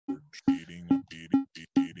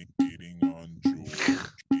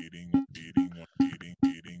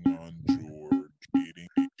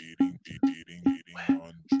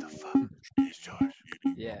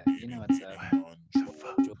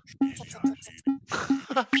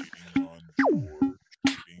What's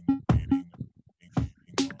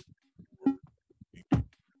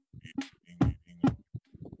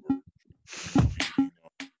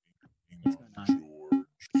going on?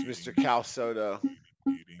 It's Mr. Cal Soto,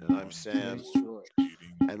 and I'm Sam, Where's George?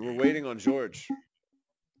 and we're waiting on George.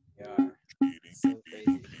 We are. It's so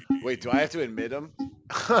crazy. Wait, do I have to admit him?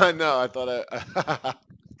 No, I thought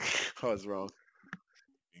I was wrong.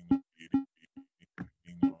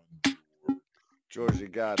 George, you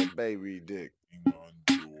got a baby dick.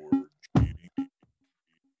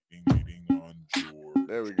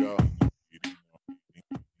 There we go.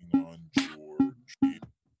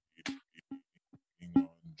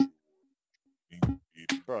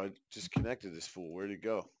 Bro, I just connected this fool. Where'd he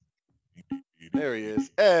go? There he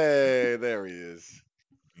is. Hey, there he is.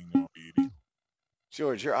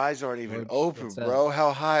 George, your eyes aren't even George, open, what's up? bro.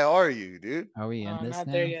 How high are you, dude? Are we in this Not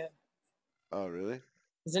now? there yet. Oh, really?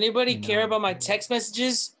 Does anybody No. care about my text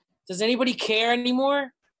messages? Does anybody care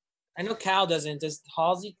anymore? I know Cal doesn't. Does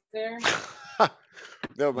Halsey care?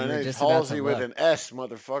 No, my You were name's just about to Halsey with look. an S,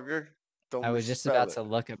 motherfucker. Don't I was just misspell about it. to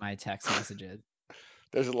look at my text messages.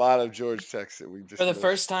 There's a lot of George texts that we just For the missed.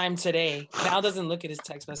 first time today, Cal doesn't look at his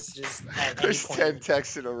text messages at any There's 10 point.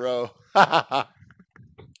 texts in a row.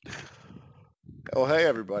 Oh, hey,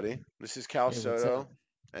 everybody. This is Cal Hey, what's Soto up?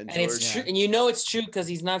 and And George. it's true, and you know it's true because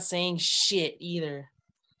he's not saying shit either.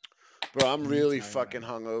 Bro, I'm What are you really talking fucking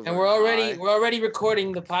about? hungover. And we're already high. we're already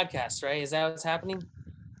recording the podcast, right? Is that what's happening?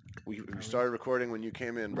 We started recording when you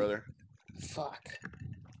came in, brother. Fuck.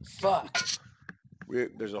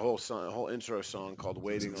 There's a whole song, a whole intro song called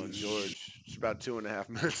 "Waiting on George." It's about 2.5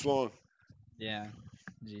 minutes long. Yeah.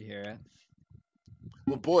 Did you hear it?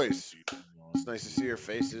 Well, boys, it's nice to see your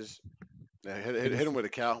faces. Yeah, hit him with a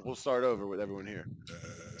Cal. We'll start over with everyone here.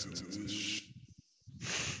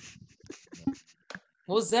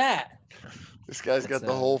 What was that? This guy's got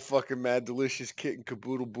That's, the whole fucking Mad Delicious Kit and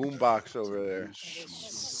Caboodle boombox over there.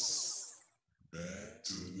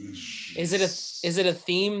 Is it a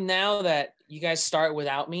theme now that you guys start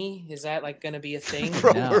without me? Is that like gonna be a thing?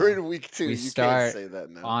 Bro, No. we're in week 2. We You start can't say that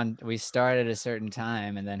now. We start at a certain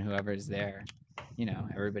time, and then whoever's there,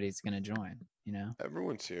 everybody's gonna join.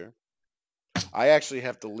 Everyone's here. I actually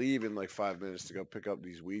have to leave in like 5 minutes to go pick up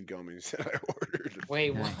these weed gummies that I ordered.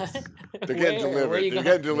 Wait, Nice. what? They're getting Where? Where delivered. you They're going?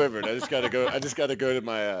 getting delivered. I just gotta go to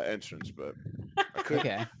my entrance, but I couldn't.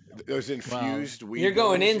 Okay. Those infused weed. You're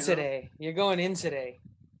going gummies, in you know? today. You're going in today.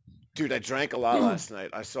 Dude, I drank a lot last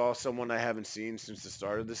night. I saw someone I haven't seen since the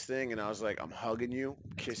start of this thing, and I was like, I'm hugging you,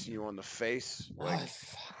 kissing you on the face. Like, Oh,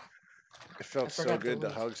 fuck. it felt I so forgot to good to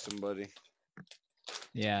leave. hug somebody.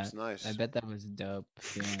 Yeah. It's nice. I bet that was a dope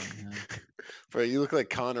feeling. Bro, you look like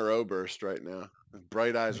Connor Oberst right now. With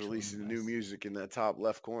Bright Eyes Which one releasing new was? music in that top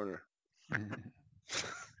left corner. Huh?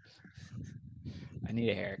 I need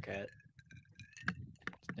a haircut.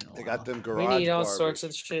 It's been a They while. got them We garage need all barbers. sorts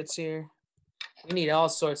of shits here. We need all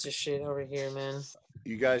sorts of shit over here, man.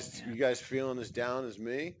 You guys feeling as down as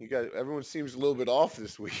me? Everyone seems a little bit off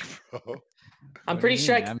this week, bro. I'm What do pretty you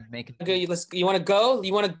sure. mean? I'm making. You want to go?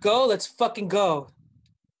 You want to go? Let's fucking go.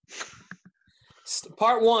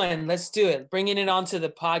 Part 1. Let's do it. Bringing it onto the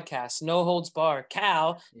podcast. No holds bar.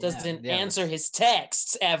 Cal doesn't answer his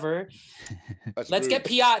texts ever. That's Let's rude. get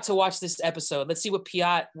Piat to watch this episode. Let's see what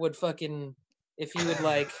Piat would fucking, if he would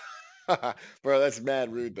like. Bro, that's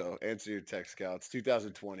mad rude though. Answer your text, Cal. It's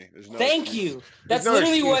 2020. There's no Thank excuse. you. There's That's no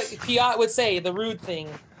literally excuse. what Piat would say. The rude thing.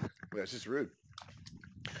 Yeah, it's just rude.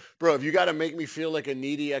 Bro, if you got to make me feel like a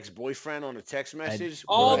needy ex-boyfriend on a text message,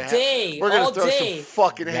 All we're gonna day. we're gonna All throw day. some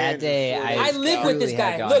fucking That hands. day, in I Florida, live Cal. with this truly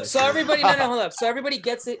had guy. gone Look, to so sleep. everybody, no, hold up. So everybody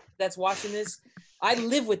gets it that's watching this. I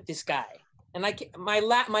live with this guy, and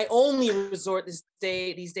my only resort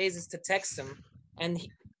these days is to text him. And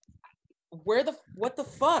what the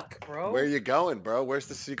fuck, bro? Where you going, bro? Where's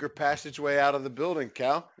the secret passageway out of the building,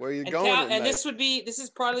 Cal? Where you And going? Cal, at and night? this is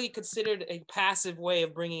probably considered a passive way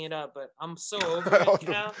of bringing it up, but I'm so over it,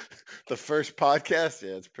 Cal. the first podcast,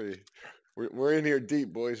 yeah, it's pretty. We're in here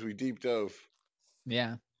deep, boys. We deep dove.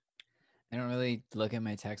 Yeah. I don't really look at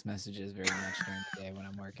my text messages very much during the day when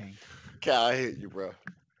I'm working. Cal, I hate you, bro.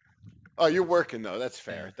 Oh, you're working though. That's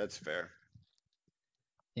fair. Yeah. That's fair.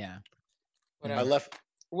 Yeah. Whatever. I left.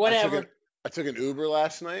 Whatever. I took an Uber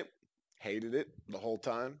last night. Hated it the whole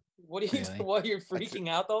time. What are you? Really? What, you're freaking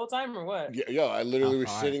out the whole time, or what? Yo, I literally was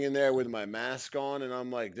far? sitting in there with my mask on, and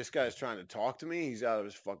I'm like, this guy's trying to talk to me. He's out of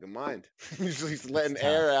his fucking mind. He's letting tough.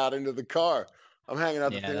 air out into the car. I'm hanging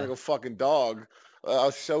out the Yeah, thing that- like a fucking dog. I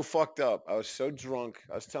was so fucked up. I was so drunk.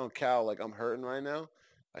 I was telling Cal, like, I'm hurting right now.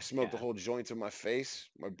 I smoked a Yeah. whole joint to my face.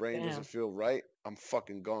 My brain Damn. doesn't feel right. I'm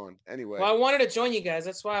fucking gone. Anyway. Well, I wanted to join you guys.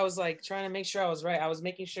 That's why I was like trying to make sure I was right. I was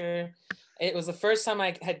making sure it was the first time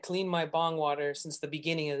I had cleaned my bong water since the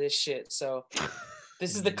beginning of this shit. So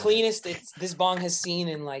this is the cleanest this bong has seen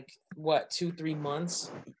in like what 2-3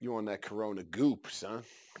 months. You on that Corona goop, son?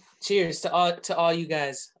 Cheers to all you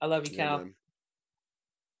guys. I love you, Cal. Man.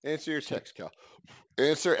 Answer your text, Cal.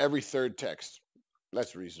 Answer every third text.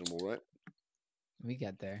 That's reasonable, right? We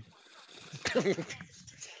get there.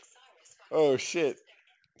 Oh shit!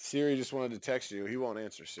 Siri just wanted to text you. He won't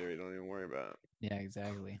answer Siri. Don't even worry about it. Yeah,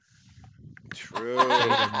 exactly. True.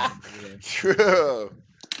 True.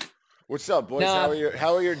 What's up, boys? No.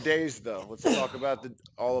 How are your days though? Let's talk about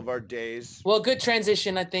all of our days. Well, good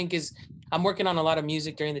transition, I think, is I'm working on a lot of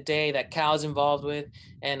music during the day that Cal's involved with,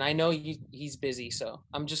 and I know he's busy, so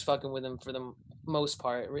I'm just fucking with him for the most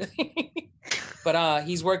part, really. But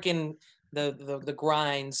he's working the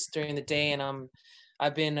grinds during the day, and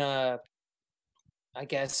I've been I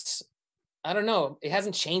guess I don't know. It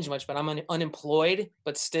hasn't changed much, but I'm unemployed,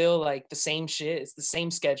 but still like the same shit. It's the same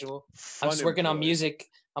schedule. I'm just working on music.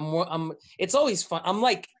 It's always fun. I'm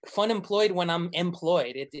like fun employed when I'm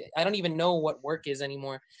employed. I don't even know what work is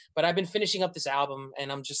anymore, but I've been finishing up this album and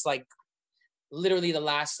I'm just like literally the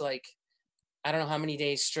last, like, I don't know how many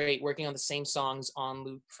days straight working on the same songs on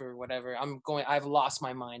loop for whatever. I've lost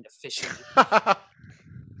my mind officially.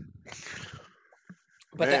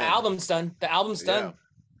 But the album's done. Yeah.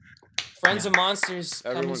 Friends of Monsters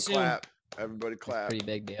coming soon. Clap. Everybody clap. Pretty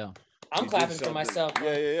big deal. I'm clapping for myself.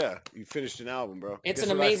 Bro. Yeah. You finished an album, bro. It's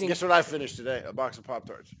an amazing. Guess what I finished today? A box of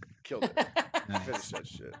Pop-Tarts. Killed it. Nice. Finished that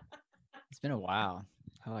shit. It's been a while.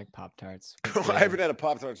 I like Pop-Tarts. I haven't had a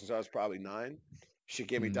Pop-Tart since I was probably 9. Shit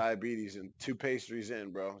gave me diabetes, and 2 pastries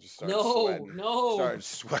in, bro. Just started sweating. Started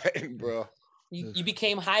sweating, bro. You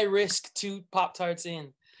became high risk 2 Pop-Tarts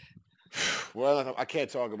in. Well, I can't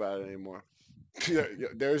talk about it anymore.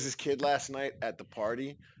 There was this kid last night at the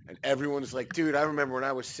party, and everyone's like, dude, I remember when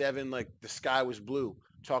I was 7, like the sky was blue,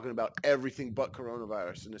 talking about everything but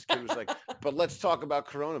coronavirus. And this kid was like, but let's talk about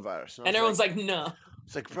coronavirus. And everyone's like, no.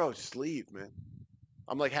 It's like, bro, just leave, man.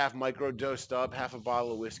 I'm like half micro dosed up, half a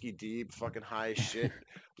bottle of whiskey deep, fucking high as shit,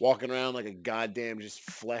 walking around like a goddamn just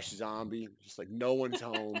flesh zombie, just like no one's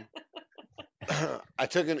home. I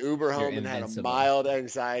took an Uber home and had a mild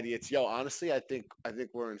anxiety. Honestly, I think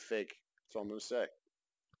we're in fake. That's all I'm gonna say.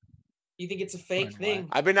 You think it's a fake thing?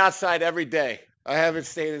 I've been outside every day. I haven't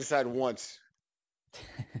stayed inside once.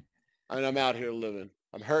 And I'm out here living.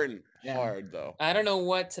 I'm hurting hard though. I don't know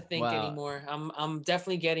what to think anymore. I'm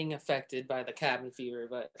definitely getting affected by the cabin fever,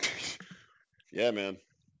 but yeah, man.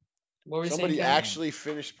 Somebody actually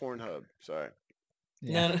finished Pornhub. Sorry.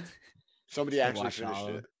 Yeah. No. Somebody actually finished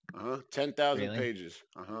it. 10,000 pages.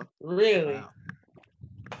 Really? Wow.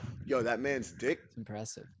 Yo, that man's dick. It's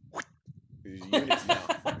impressive. He's units now.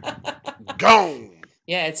 Gone.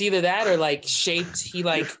 Yeah, it's either that or like shaped. He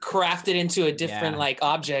like crafted into a different like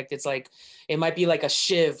object. It's like it might be like a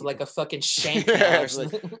shiv, like a fucking shank.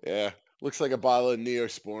 Looks like a bottle of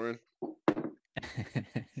Neosporin.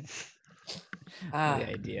 The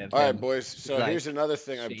idea. Of all right, boys. So like here's another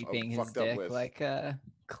thing I fucked up dick with. Like a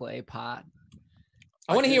clay pot.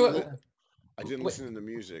 I want to hear what. I didn't listen to the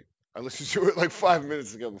music. I listened to it like 5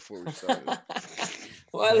 minutes ago before we started.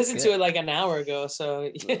 Well, I listened to it like an hour ago,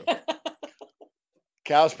 so.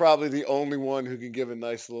 Cal's probably the only one who can give a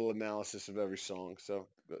nice little analysis of every song. So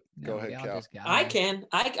go ahead, Cal. I can.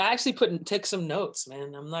 I actually took some notes,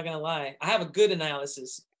 man. I'm not gonna lie. I have a good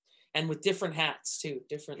analysis, and with different hats too,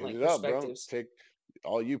 different like perspectives. Take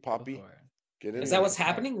all you, Poppy. Get in. Is that what's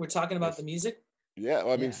happening? We're talking about the music. Yeah,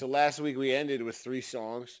 well, I mean, so last week we ended with 3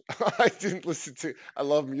 songs. I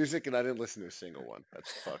love music, and I didn't listen to a single one.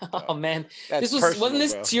 That's fucked up. Oh man, That's wasn't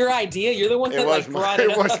this your idea? You're the one that like brought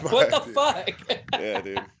it up. What the fuck? Yeah,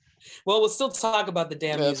 dude. Well, we'll still talk about the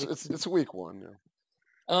damn music. It's week 1.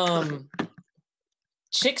 Yeah.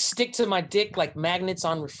 Chicks stick to my dick like magnets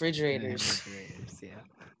on refrigerators.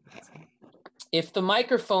 If the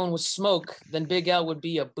microphone was smoke, then Big L would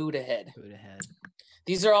be a Buddha head.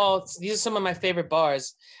 These are some of my favorite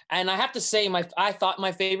bars, and I have to say, I thought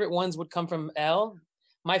my favorite ones would come from L.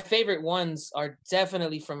 My favorite ones are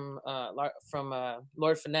definitely from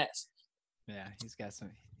Lord Finesse. Yeah, he's got some.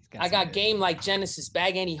 I got game like Genesis,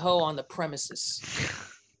 bag any hoe on the premises.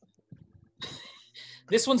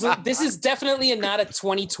 This is definitely not a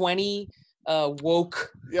 2020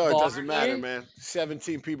 woke. Yo, it doesn't matter, man.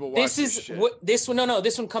 17 people watching this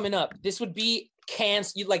one coming up. This would be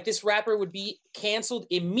canceled. Like this rapper would be canceled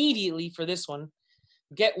immediately for this one.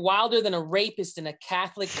 Get wilder than a rapist in a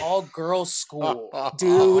Catholic all-girls school,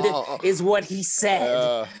 dude, is what he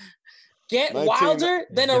said. get 19 wilder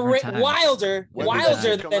than a Different times. wilder When did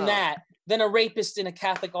wilder that come than out? that than a rapist in a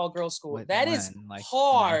Catholic all-girls school. What- That is when? Like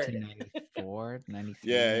hard. 1994,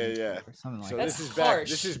 93, Yeah, 94, something like So that. That's this is back. This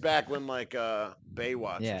harsh. is back when like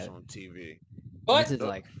Baywatch was Yeah. on TV. But This is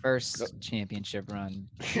like first championship run.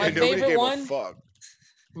 My Nobody favorite gave one- a fuck.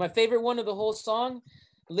 my favorite one of the whole song,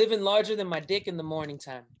 "Living Larger Than My Dick in the Morning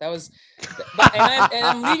Time." That was, and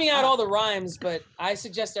I'm leaving out all the rhymes, but I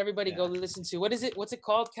suggest everybody go listen to what is it? What's it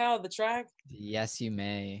called, Cal? The track? Yes, You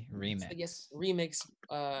May remix Yes, remix.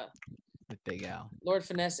 with Big Al. Lord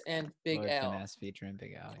Finesse and Big Lord L. Finesse featuring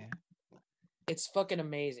Big Al. Yeah. It's fucking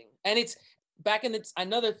amazing, and it's back in the.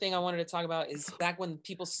 Another thing I wanted to talk about is back when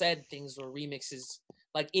people said things were remixes.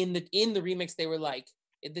 Like in the remix, they were like,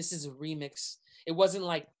 "This is a remix." It wasn't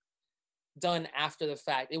like done after the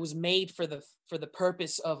fact. It was made for the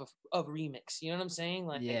purpose of remix. You know what I'm saying?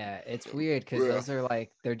 Like, Yeah, it's weird because Yeah. those are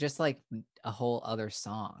like they're just like a whole other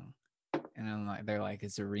song, and I'm like they're like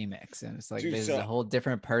it's a remix, and it's like Dude, there's so- a whole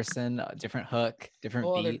different person, a different hook, different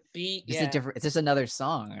oh, the beat. beat, Just yeah. a different. It's just another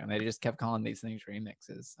song, and they just kept calling these things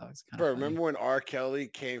remixes. So it's kind Bro, of remember when R. Kelly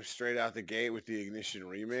came straight out the gate with the Ignition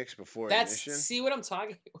remix before That's Ignition? see what I'm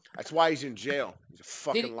talking. That's why he's in jail. He's a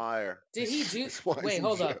fucking he- liar. Did he do? That's why he's Wait, in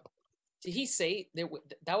hold jail. up. Did he say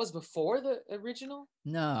that was before the original?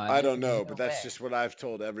 No, I don't know, no but that's way. just what I've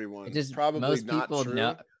told everyone. It just Probably most not people true.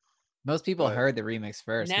 know. Most people but- heard the remix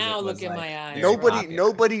first. 'cause Now it look was, in like, my eyes. very Nobody, popular.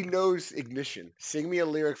 nobody knows Ignition. Sing me a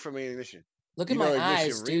lyric from Ignition. Look You at know my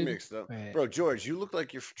Ignition eyes, dude. remix though, Wait. bro. George, you look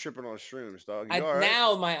like you're tripping on shrooms, dog. You all right?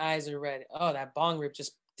 Now my eyes are red. Oh, that bong rip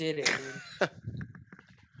just did it, dude.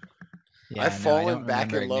 Yeah, I've no, I fallen don't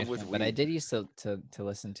back remember in love with Ignition, but I weed. did used to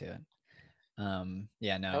listen to it.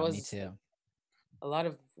 Yeah, no, me was- too. A lot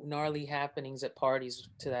of gnarly happenings at parties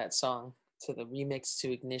to that song, to the remix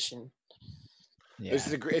to Ignition. Yeah, This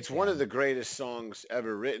is it's one of the greatest songs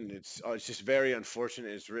ever written. It's just very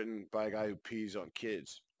unfortunate. It's written by a guy who pees on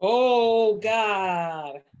kids. Oh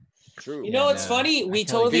God! True. You know what's no, funny? I We totally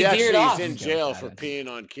totally he get actually veered is off. in Go jail with for that. peeing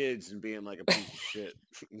on kids and being like a piece of shit.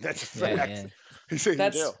 That's a Yeah, fact. yeah. He's in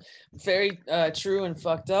That's jail. very true and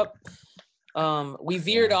fucked up. We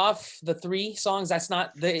veered Yeah. off the 3 songs. That's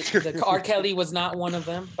not the R. Kelly was not one of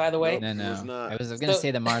them, by the way. Nope. No, it was no. not. I was gonna So-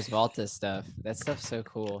 say the Mars Volta stuff. That stuff's so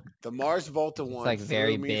cool. The Mars Volta one like,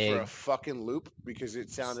 very threw me for a big. fucking loop because it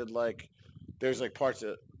sounded like there's like parts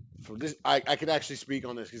of from this. I could actually speak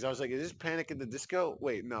on this because I was like, is this Panic at the Disco?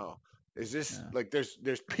 Wait, no. Is this No. like there's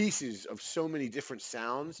pieces of so many different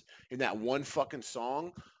sounds in that one fucking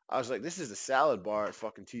song? I was like, this is the salad bar at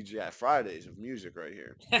fucking TGI Fridays of music right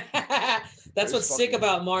here. That's was what's sick fucking-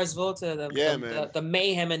 about Mars Volta, Yeah, the, man. the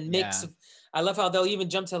mayhem and mix. Yeah. Of, I love how they'll even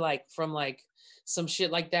jump to like from like some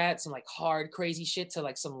shit like that, some like hard crazy shit to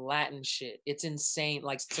like some Latin shit. It's insane,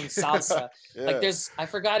 like some salsa. Yeah. Like there's, I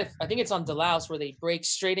think it's on Delouse where they break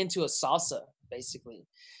straight into a salsa basically,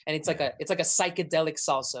 and it's like a psychedelic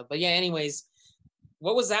salsa. But yeah, anyways,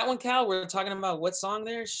 what was that one, Cal? We're talking about what song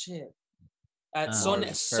there? Shit. Son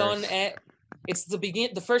the Son first. Et. It's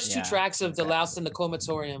the first 2 Yeah, tracks of exactly. Delouse and the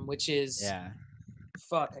Comatorium, which is Yeah.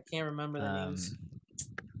 fuck, I can't remember the names. Um,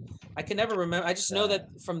 I can never remember. I just know that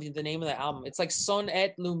from the name of the album. It's like Son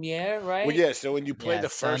et Lumière, right? Well, yeah. So when you play Yeah, the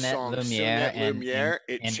first Sonnet song, Lumière Sonnet and- Lumière,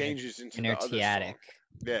 it and changes into the other Inertiatic. song.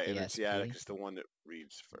 Yeah, ESP. Inertiatic is the one that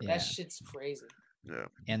reads first. That Yeah. shit's crazy. Yeah.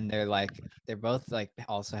 And they're both like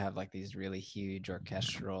also have like these really huge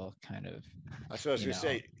orchestral kind of That's what I was you gonna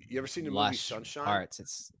say. You ever seen the movie lush Sunshine? parts.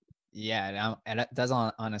 It's and it does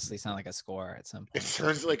honestly sound like a score at some It point.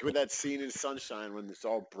 sounds like with that scene in Sunshine when it's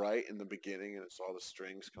all bright in the beginning and it's all the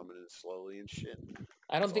strings coming in slowly and shit.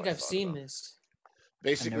 I don't That's think all I I've thought seen about. this.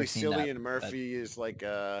 Basically, seen that, Cillian Murphy is like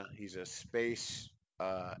he's a space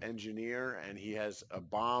engineer and he has a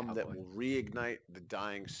bomb that Cowboy. will reignite the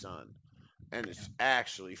dying sun, and it's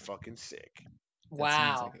actually fucking sick. sounds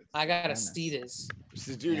Wow, like it's I gotta madness. see this. It's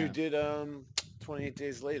the dude who Yeah. did 28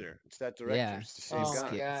 Days Later. It's that director. Yeah. It's the same Oh my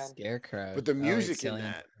guy. God. Scarecrow. But the Oh, wait, music in Cillian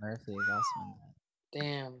that- Murphy is also in that.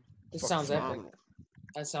 Damn, this Fucking sounds epic. phenomenal.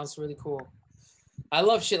 That sounds really cool. I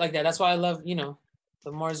love shit like that. That's why I love,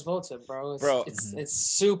 the Mars Volta, bro. It's, Bro. it's Mhm. it's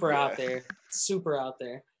super out Yeah. there. Super out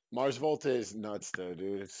there. Mars Volta is nuts though,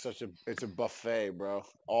 dude. It's a buffet, bro.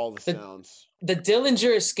 All the The- sounds. The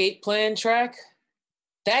Dillinger Escape Plan track,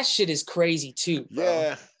 that shit is crazy too, bro.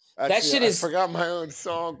 Yeah. Actually, shit I is- forgot my own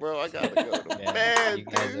song, bro. I gotta go to Yeah, bed, you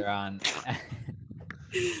guys dude. are on.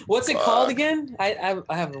 What's it called Fuck. again? I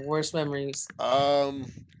have the worst memories.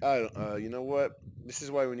 You know what? This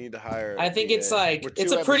is why we need to hire. I think a it's PA. like We're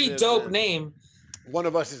it's 2 a pretty episodes dope in. name. One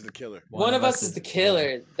of us is the killer. One of us is the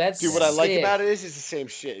killer. That's Dude, what I like sick. about it is it's the same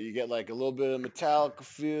shit. You get like a little bit of Metallica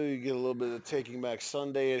feel. You get a little bit of Taking Back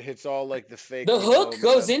Sunday. It hits all like the fake. The you know, hook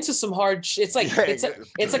goes into some hard shit. It's like Yeah,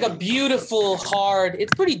 it's like a beautiful hard.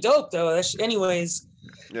 It's pretty dope though. Anyways,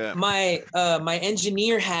 Yeah. my my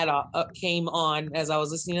engineer had came on as I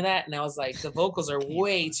was listening to that, and I was like, the vocals are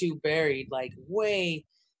way too buried. Like way.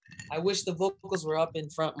 I wish the vocals were up in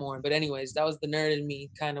front more. But anyways, that was the nerd in me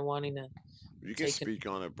kind of wanting to. You can speak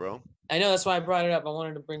on it, bro. I know, that's why I brought it up. I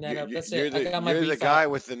wanted to bring that up. That's it. I got my You're the beef guy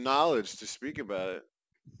out. with the knowledge to speak about it.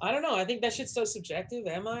 I don't know. I think that shit's so subjective.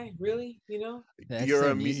 Am I really? You know, That's You're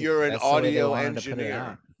their an music. you're an That's the way they audio wanted to put it engineer.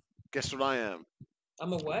 out. Guess what I am?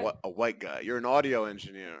 I'm a what? A white guy. You're an audio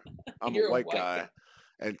engineer. I'm You're a white guy.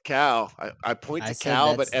 And Cal, I point to I said Cal,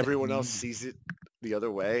 but that's the everyone else music. sees it the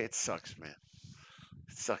other way. It sucks, man.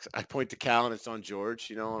 It sucks. I point to Cal and it's on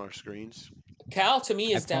George, on our screens. Cal to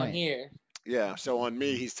me I is down point. here. Yeah, so on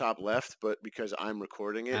me he's top left, but because I'm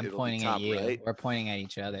recording it, I'm it'll pointing be at top you. right. We're pointing at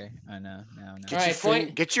each other. I know. No. All right,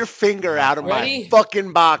 point. Get your finger out of Ready? my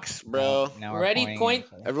fucking box, bro. Now we're Ready? pointing at Point.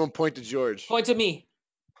 each other. Everyone point to George. Point to me.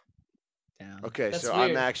 Down. Okay, That's so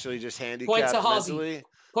weird. I'm actually just Point handicapped to Halsey. mentally.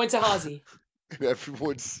 Point to Hazy.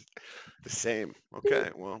 Everyone's the same. Okay,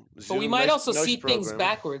 well. But we Zoom, might nice- also nice see things program.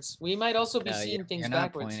 backwards. We might also be No, seeing things you're not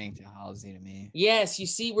backwards. pointing to Halsey to me. Yes, you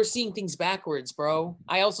see, we're seeing things backwards, bro.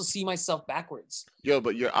 I also see myself backwards. Yo,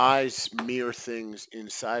 but your eyes mirror things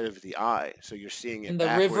inside of the eye, so you're seeing it In the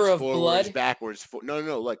backwards, river of forwards, blood? backwards.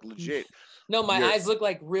 No, like legit. No, my You're- eyes look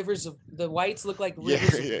like rivers of the whites look like Yeah,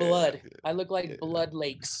 rivers yeah, of blood. yeah. I look like Yeah. blood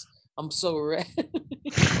lakes. I'm so red.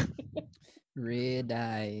 Red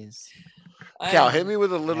eyes. Cal, am- hit me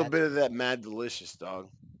with a little Yeah. bit of that Mad Delicious, dog.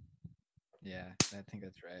 Yeah, I think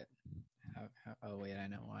that's right. Oh wait, I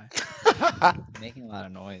know why. Making a lot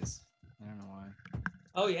of noise. I don't know why.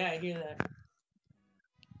 Oh yeah, I hear that.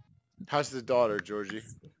 How's the daughter, Georgie?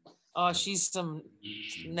 Oh, she's some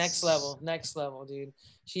next level, dude.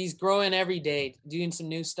 She's growing every day, doing some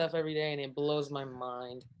new stuff every day, and it blows my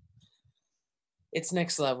mind. It's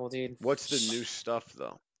next level, dude. What's the new stuff,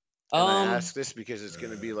 though? And I ask this because it's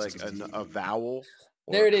going to be like a vowel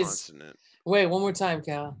or There a it is. consonant. Wait, one more time,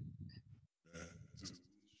 Cal.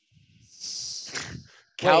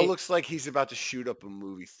 Cal Wait. looks like he's about to shoot up a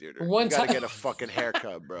movie theater. One You got to time- get a fucking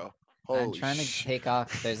haircut, bro. I'm Holy trying to shit. take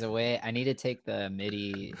off. There's a way. I need to take the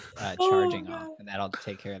MIDI Oh, charging God. off, and that'll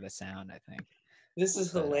take care of the sound. I think This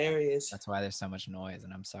is But, hilarious. that's why there's so much noise.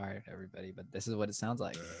 And I'm sorry to everybody, but this is what it sounds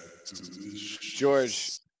like.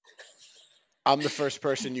 George, I'm the first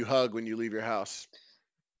person you hug when you leave your house.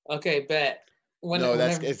 Okay, bet.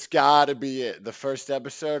 Whenever- It's gotta be it. The first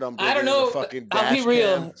episode, I'm I don't bringing know. the fucking I'll be dash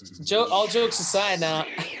real. cam. All jokes aside, now,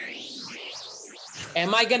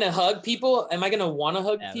 am I gonna hug people? Am I gonna want to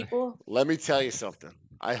hug Never. people? Let me tell you something.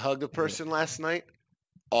 I hugged a person last night.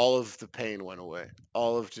 All of the pain went away.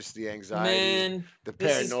 All of just the anxiety, Man, the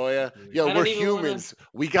this is- paranoia. I Yo, don't we're even wanna- humans.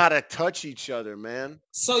 We gotta touch each other, man.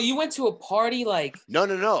 so you went to a party like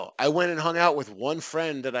No. I went and hung out with one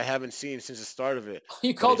friend that I haven't seen since the start of it.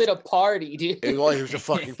 you called it a party, dude. It was a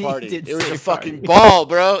fucking He party. did It was say a fucking party. ball,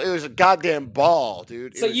 bro. It was a goddamn ball,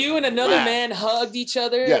 dude. It So was you and another rad. man hugged each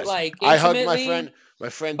other Yes, like I hugged my intimately?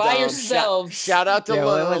 friend by Dom. yourselves. Shout out to Yeah,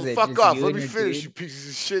 what Lolo. was it? Fuck Just off. you Let and me your finish, dude? you pieces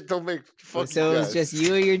of shit. Don't make fuck So you it was guys. just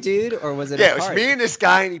you and your dude, or was it? Yeah, a it was party? me and this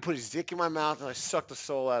guy, and he put his dick in my mouth, and I sucked the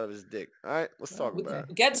soul out of his dick. All right, let's talk about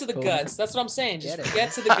it. Get to the Cool. guts. That's what I'm saying. Just Get it.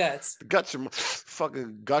 get to the guts. The guts are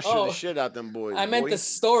fucking gushing Oh, the shit out them boys. I meant boy. the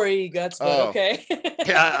story guts, but Oh. okay.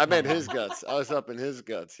 Yeah, I meant his guts. I was up in his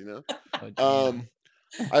guts, you know. Oh, damn.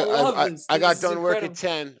 I love this. I This got is done work at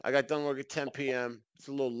incredible. 10. I got done work at 10 p.m. It's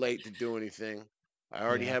a little late to do anything. I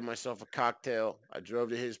already Yeah. had myself a cocktail. I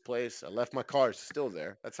drove to his place. I left my car. It's still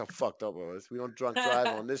there. That's how fucked up I was. We don't drunk drive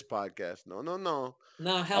on this podcast. No.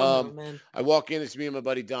 No, hell no, Um, man. I walk in. It's me and my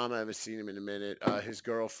buddy Dom. I haven't seen him in a minute. His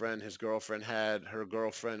girlfriend had her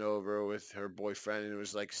girlfriend over with her boyfriend, and it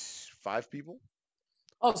was like 5 people.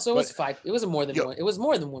 Oh, so it was 5. It was more than Yo. one. It was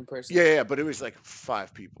more than one person. Yeah, but it was like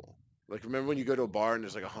 5 people. Like, remember when you go to a bar and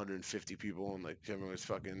there's like 150 people and like everyone's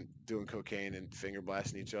fucking doing cocaine and finger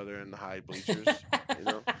blasting each other in the high bleachers? You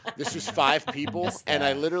know, this was 5 people, Missed and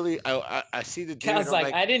I that. literally I see the dude. Cal's and I'm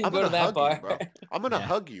like, I didn't I'm go to gonna that hug bar. you, bro. I'm gonna Yeah.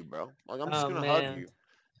 hug you, bro. Like I'm just Oh, gonna man. hug you.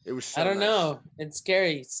 It was so I don't nice. know. It's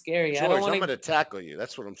scary. It's scary. George, I don't I'm want gonna tackle you.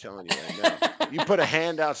 That's what I'm telling you right now. You put a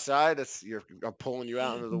hand outside, I'm pulling you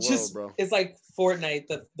out into the Just, world, bro. It's like Fortnite.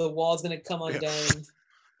 The wall's gonna come undone.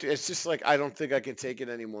 It's just like I don't think I can take it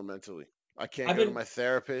anymore mentally. I can't I've go to been- my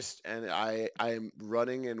therapist, and I am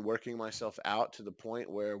running and working myself out to the point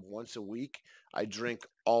where once a week I drink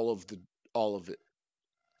all of it.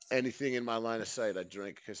 Anything in my line of sight, I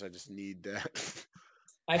drink because I just need that.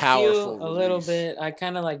 I Powerful feel a little release. bit. I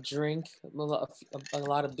kind of like drink a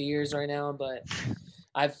lot of beers right now, but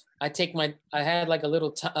I had like a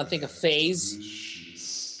little I think a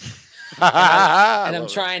phase, and I'm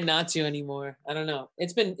trying not to anymore. I don't know.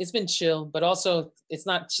 It's been chill, but also it's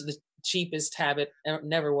not the cheapest habit.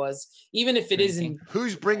 Never was. Even if it isn't.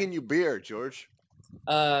 Who's bringing you beer, George?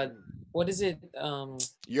 What is it?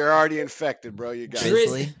 You're already infected, bro. You got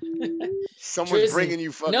Drizzly. someone's Drizzly. bringing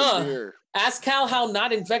you fucking No. beer. Ask Cal how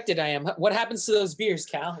not infected I am. What happens to those beers,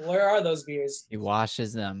 Cal? Where are those beers? He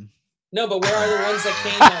washes them. No, but where are the ones that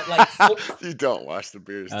came out? Like, You don't wash the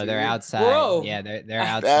beers. Oh, do they're you? outside. Bro. Yeah, they're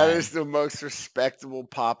outside. That is the most respectable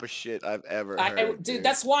pop of shit I've ever heard. Dude,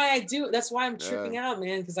 that's why I do. That's why I'm tripping out,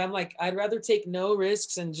 man. Because I'm like, I'd rather take no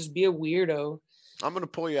risks and just be a weirdo. I'm gonna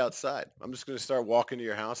pull you outside. I'm just gonna start walking to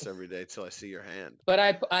your house every day till I see your hand. But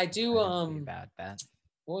I do. Bad.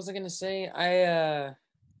 What was I gonna say?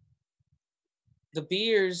 The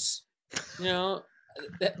beers, you know,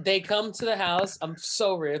 they come to the house. I'm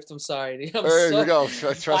so ripped. I'm sorry, dude. There you go.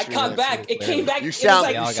 Trust I me. come back. It came back. You it was sound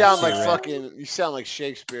like, you sound like shit. fucking. You sound like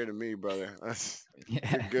Shakespeare to me, brother. That's you're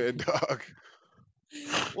Yeah. good, dog.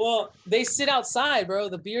 Well, they sit outside, bro.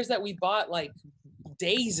 The beers that we bought like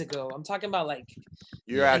days ago. I'm talking about like.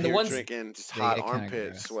 You're Yeah. out And the here ones- drinking just They hot get kinda armpit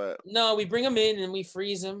gross. sweat. No, we bring them in and we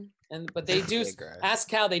freeze them. But they do. They're gross. Ask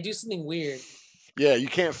Cal. They do something weird. Yeah, you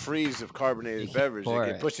can't freeze a carbonated You can't beverage. pour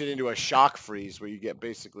They it. push it into a shock freeze where you get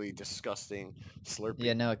basically disgusting slurpee.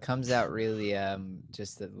 Yeah, no, it comes out really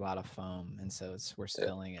just a lot of foam, and so we're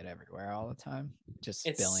spilling it everywhere all the time. Just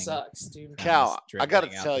It spilling. sucks, dude. Cal, I gotta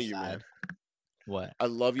dribbling out tell the you, man. side. What? I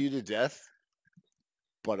love you to death,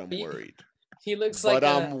 but I'm You- worried. He looks But like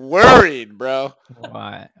I'm worried, bro.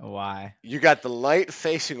 Why? Why? You got the light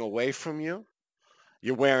facing away from you.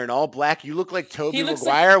 You're wearing all black. You look like Tobey looks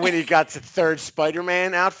Maguire like- when he got the third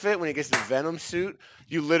Spider-Man outfit, when he gets the Venom suit.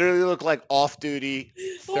 You literally look like off-duty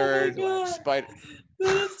Oh my third God. Spider.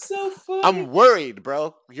 That's so funny. I'm worried,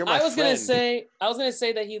 bro. You're my I was friend. gonna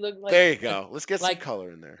say that he looked like There you go. Let's get like- some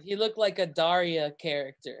color in there. he looked like a Daria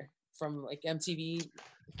character from like MTV.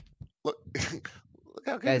 Look, look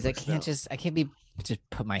how good Guys, he I looks can't now. I can't be just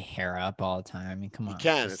put my hair up all the time. I mean, come You on.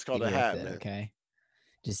 can. just It's called deal a with hat, it, man. Okay.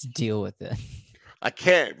 Just deal with it. I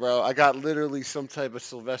can't, bro. I got literally some type of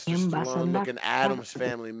Sylvester Stallone looking Adams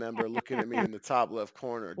family member looking at me in the top left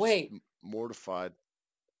corner. Just Wait. Mortified.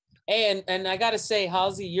 And I gotta say,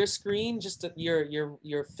 Halsey, your screen, just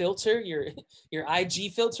your filter, your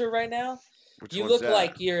IG filter right now, Which you one's look that?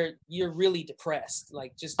 like you're really depressed.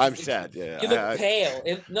 Like just I'm it's- sad. Yeah. You look I-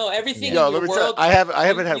 pale. No, everything Yo, in let your me tell world, you, I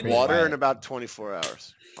haven't had you- water in Quiet. about 24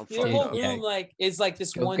 hours. I'm your fucking whole up. Yeah. room like is like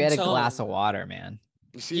this Go one get a tone. glass of water, man.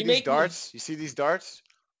 You see You these make me- darts? You see these darts?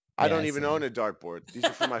 I Yeah, don't I even see own a dartboard. These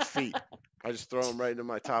are for my feet. I just throw them right into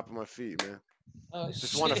my top of my feet, man. Oh,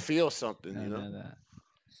 Just want to shit. feel something, I you know? know that.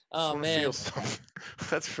 Just Oh wanna man. feel something.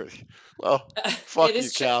 That's pretty. Well, fuck you,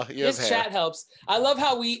 Cal. You have This hair. chat helps. I love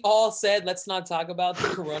how we all said let's not talk about the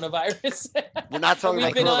coronavirus. We're not talking We've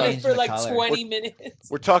about been on coronavirus. it Change for the like color. 20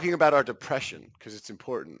 minutes. We're talking about our depression because it's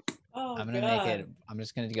important. Oh I'm gonna God. make it. I'm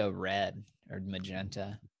just gonna go red or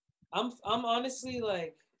magenta. I'm honestly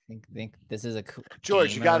like Think this is a cool.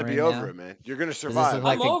 George, you got to be gamer over now. it, man. You're gonna this survive. look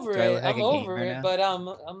like I'm a- over do I look it. like I'm a over gamer it. now? But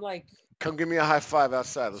I'm like Come give me a high five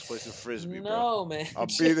outside. Let's play some frisbee, bro. no man. I'll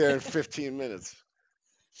be there in 15 minutes.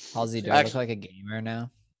 Halsey, do I look Actually- like a gamer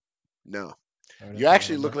now? No. Sort of, You a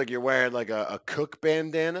actually little look bit? like you're wearing like a cook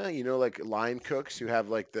bandana, you know, like line cooks who have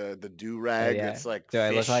like the do-rag yeah. that's like Do I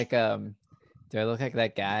look fish. like Do I look like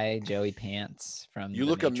that guy Joey Pants from? You The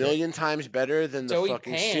look a Matrix? million times better than the Joey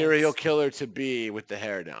fucking Pants. serial killer to be with the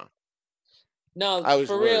hair down. No, I was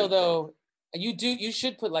for real worried, bro. though. You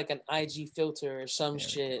should put like an IG filter or some There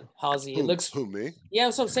we shit, Halsey. It Who, looks who me? yeah,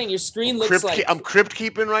 that's what I'm saying. Your screen looks like I'm crypt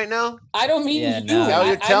keeping right now. I don't mean Yeah, you. no. Is that what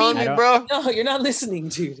you're I telling mean, I me, don't- bro? no, you're not listening,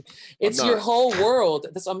 dude. It's your not. whole world.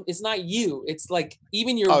 It's not you. It's like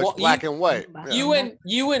even your Oh, wall. it's black and white. Yeah.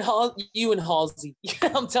 You and Halsey.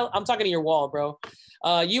 I'm talking to your wall, bro.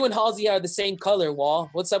 You and Halsey are the same color, wall.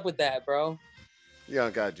 What's up with that, bro? You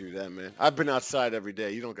don't gotta do that, man. I've been outside every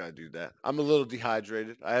day. You don't gotta do that. I'm a little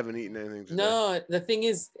dehydrated. I haven't eaten anything today. No, the thing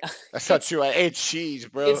is, That's not true. I ate cheese,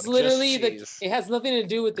 bro. it's Just literally cheese. it has nothing to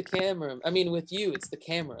do with the camera. I mean, with you, it's the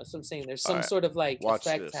camera. That's what I'm saying. There's some Alright, sort of like watch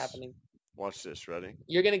effect this. happening. Watch this. Ready?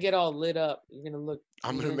 You're gonna get all lit up. You're gonna look.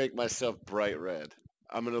 I'm you're gonna make myself bright red.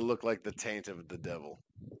 I'm gonna look like the taint of the devil.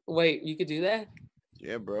 Wait, you could do that?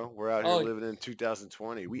 Yeah, bro. We're out here Oh. living in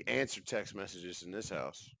 2020. We answer text messages in this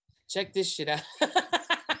house. Check this shit out.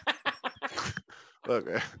 Look,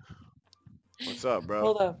 what's up, bro?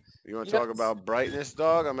 Hold up. You want to You know- talk about brightness,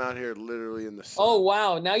 dog? I'm out here literally in the sun. Oh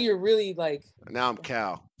wow! Now you're really like. Now I'm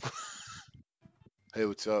Cal. Hey,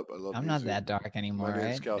 what's up? I love I'm not music. that dark anymore, name's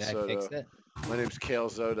right? Cal Did I fix Soto. it? My name's Kale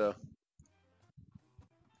Zoda.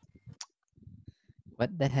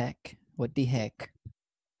 What the heck? What the heck?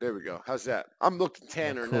 There we go. How's that? I'm looking Yeah,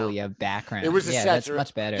 tanner cool, now. you have background. It was a yeah, that's satire.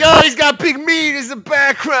 much better. Yo, he's got big meat as a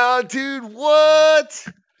background, dude. What?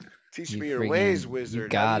 Teach me your ways,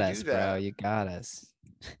 wizard. You How got do you us, do that? bro. You got us.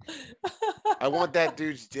 I want that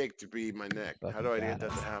dude's dick to be my neck. How Fucking do I get got that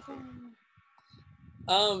to us. happen?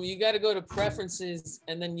 You got to go to preferences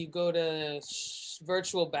and then you go to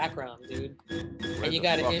virtual background, dude. Where And you the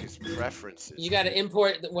got fuck to is preferences? you got to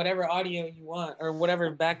import whatever audio you want or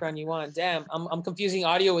whatever background you want. Damn, I'm confusing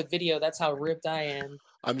audio with video. That's how ripped I am.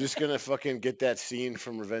 I'm just gonna fucking get that scene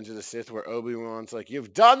from Revenge of the Sith where Obi-Wan's like,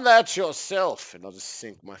 "You've done that yourself," and I'll just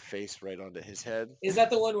sink my face right onto his head. Is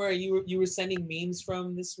that the one where you were sending memes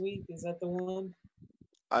from this week? Is that the one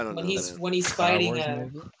I don't when know. he's man. when he's Star fighting?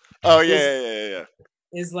 Wars movie? Oh is- yeah.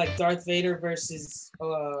 Is like Darth Vader versus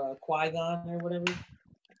Qui-Gon or whatever,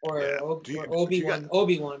 or, Yeah. or Do you Obi-Wan.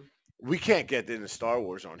 Obi-Wan. We can't get into Star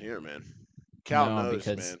Wars on here, man. Cal No, knows,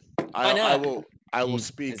 because- man. Why not? I will He-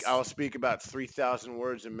 speak. it's- I'll speak about 3,000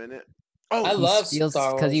 words a minute. Oh, I love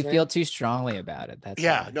Star because you Wars, feel man. too strongly about it. That's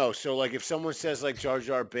yeah, why. no. So like, if someone says like Jar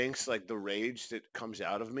Jar Binks, like the rage that comes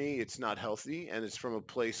out of me, it's not healthy, and it's from a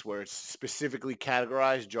place where it's specifically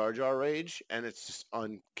categorized Jar Jar rage, and it's just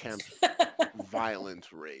unkempt, violent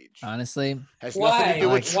rage. Honestly, Has Why? nothing to do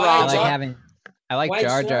I with like, Why I trauma. like Jar- having. I like Why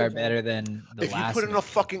Jar Jar Jar Jar? better than the If you last. put in a movie.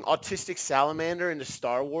 fucking autistic salamander into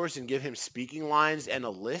Star Wars and give him speaking lines and a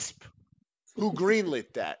lisp, who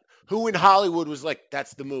greenlit that? Who in Hollywood was like,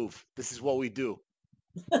 "That's the move. This is what we do."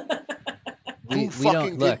 we, Who we fucking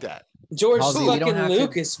don't look. did that? George Halsey, we don't fucking have to-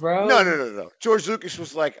 Lucas, bro. No. George Lucas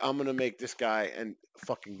was like, "I'm gonna make this guy," and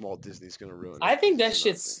fucking Walt Disney's gonna ruin it. I think that It's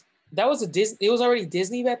shit's that was a Disney. It was already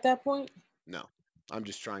Disney at that point. nothing. No, I'm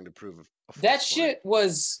just trying to prove a That false point. shit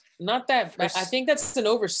was not that. I think that's an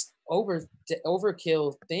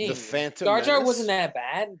overkill thing. The Phantom Jar Jar Menace? wasn't that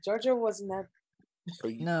bad. Jar Jar wasn't that.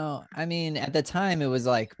 No, I mean at the time it was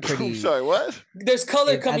like pretty. I'm sorry, what? There's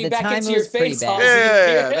color At coming the back time, into it your was pretty face. bad. Halsey.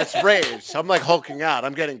 Yeah, that's rage. I'm like hulking out.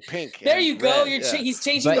 I'm getting pink. There and you go. red, yeah. He's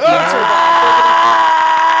changing But the filter back.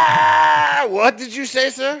 Ah! What did you say,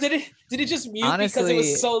 sir? Did it just mute because it Honestly-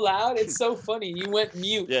 was so loud? It's so funny. You went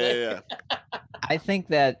mute. Yeah. I think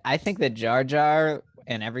that Jar Jar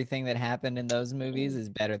and everything that happened in those movies is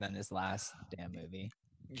better than this last damn movie.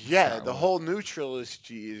 Yeah, Star the Wars. whole new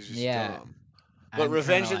trilogy is just Yeah, dumb. But I'm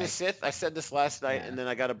Revenge kinda of the like- Sith, I said this last night, Yeah. and then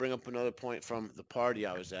I got to bring up another point from the party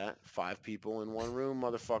I was at. 5 people in one room,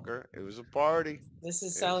 motherfucker. It was a party. This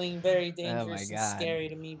is sounding very my dangerous and God. scary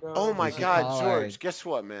to me, bro. Oh my should God, call George, our- guess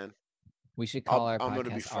what, man? We should call our I'm gonna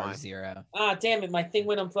be podcast fine. R0. Ah, damn it! My thing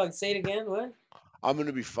went unplugged. Say it again. What? I'm going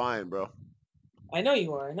to be fine, bro. I know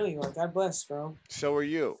you are. God bless, bro. So are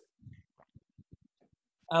you.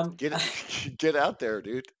 Get get out there,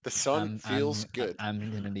 dude. The sun feels good.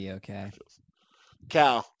 I'm gonna be okay.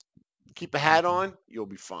 Cal, keep a hat on, you'll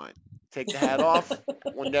be fine. Take the hat off,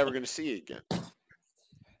 we're never going to see you again.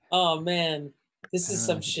 Oh man, this I is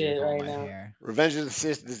don't know some what to do shit with all right my now. hair. Revenge of the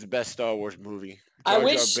Sith is the best Star Wars movie. I Jar Jar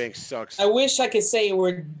wish- Binks sucks. I wish I could say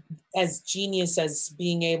we're as genius as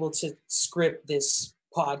being able to script this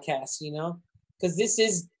podcast, you know, because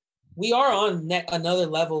we are on another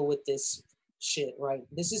level with this shit, right?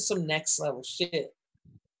 This is some next level shit.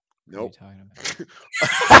 Nope. What are you talking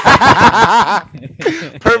about?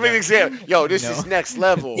 Perfect example. Yo, this No. is next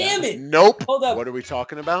level. Damn it. Nope. Hold up. What are we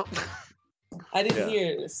talking about? I didn't Yeah.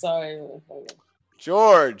 hear it. Sorry.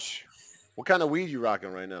 George, what kind of weed you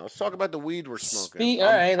rocking right now? Let's talk about the weed we're smoking.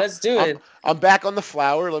 All right, let's do it. I'm back on the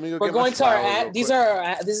flower. Let me go We're get my going to our flower real ad. These quick. are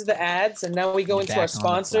our this is the ads, and now we go Back into on our the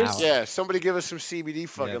sponsors. flower. Yeah, somebody give us some CBD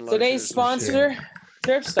fucking lotion. Today's or some sponsor,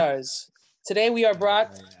 Terp Stars. Today we are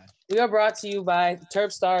brought to you by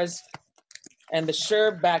Terp Stars and the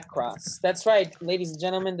Sure Back Cross. That's right, ladies and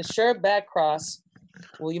gentlemen. The Sure Back Cross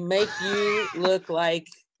will make you look like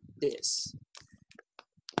this,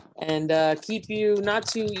 and keep you not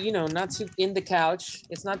too in the couch.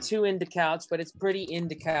 It's not too in the couch, but it's pretty in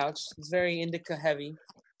the couch. It's very indica heavy.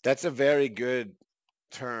 That's a very good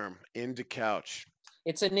term. Into couch.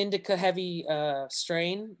 It's an indica heavy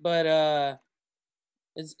strain, but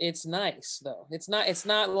it's nice though. It's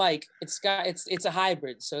not like it's a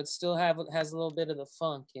hybrid, so it still has a little bit of the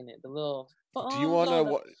funk in it. The little. Do you want to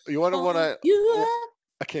what? You want to what I?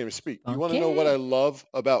 I can't even speak. You want to know what I love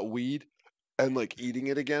about weed and like eating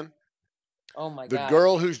it again? Oh my The god.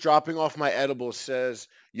 girl who's dropping off my edibles says,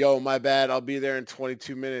 "Yo, my bad. I'll be there in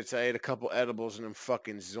 22 minutes. I ate a couple edibles and I'm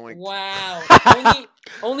fucking zoinked." Wow.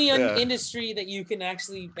 Only an Yeah. industry that you can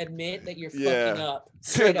actually admit that you're Yeah. fucking up.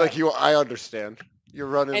 Straight Like up. I understand. You're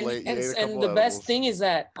running And late. You ate a couple the best edibles. thing is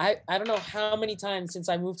that I don't know how many times since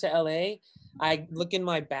I moved to LA, I look in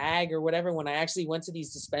my bag or whatever when I actually went to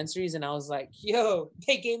these dispensaries and I was like, yo,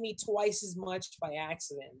 they gave me twice as much by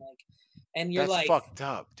accident. Like, and you're That's like, fucked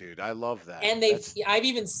up, dude. I love that. and That's- I've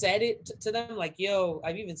even said it to them, like, yo,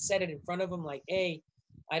 I've even said it in front of them, like, hey,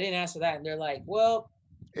 I didn't ask for that. And they're like, well,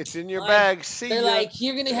 it's in your like, bag. See they're ya. like,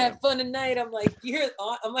 you're gonna Yeah. have fun tonight. I'm like,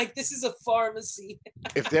 I'm like, this is a pharmacy.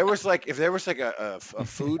 If there was like a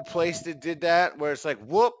food place that did that, where it's like,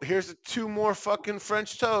 whoop, here's 2 more fucking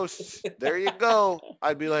French toasts. There you go.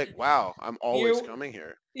 I'd be like, wow, I'm always You're- coming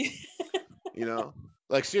here. You know,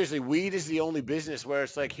 like seriously, weed is the only business where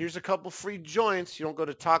it's like, here's a couple free joints. You don't go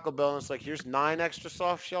to Taco Bell and it's like, here's 9 extra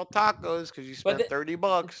soft shell tacos because you spent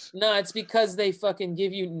 $30. No, it's because they fucking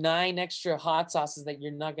give you 9 extra hot sauces that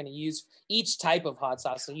you're not gonna use each type of hot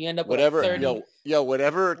sauce, so you end up Whatever, with 30.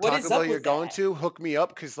 whatever What is Taco Bell up you're with going that? to, hook me up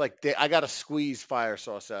because like I gotta squeeze fire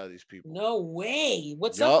sauce out of these people. No way.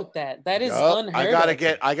 What's Yup. up with that? That is Yup. unheard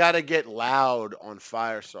I gotta get loud on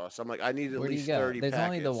fire sauce. I'm like, I need at Where do you least go? 30 There's packets.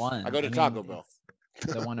 only the one. I go to mean, Taco Bell.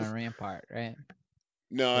 it's the one on Rampart, right?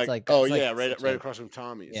 No, It's like- oh it's like yeah, right such a- across from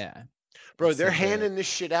Tommy's. Yeah. Bro, it's they're such a- handing this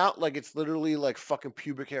shit out like it's literally like fucking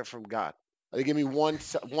pubic hair from God. They give me one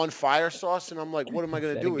fire sauce, and I'm like, what am I Is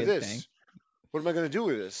gonna that do a with good this? thing? What am I gonna do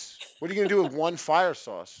with this? What are you gonna do with one fire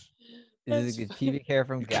sauce? Is it pubic hair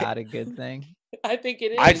from God a good thing? I think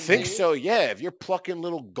it is. I think dude. so. Yeah, if you're plucking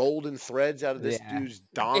little golden threads out of this Yeah. dude's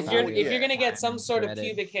dongle, If you're yeah. gonna get some sort of Threaded.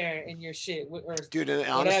 pubic hair in your shit, or Dude, and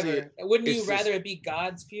honestly, whatever, wouldn't you it's rather just- it be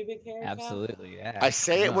God's pubic hair? Cal? Absolutely, yeah. I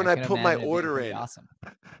say it No, when I can put my imagine it being order pretty in. Awesome.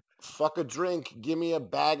 Fuck a drink, give me a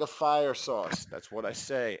bag of fire sauce. That's what I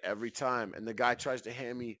say every time. And the guy tries to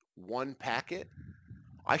hand me 1 packet.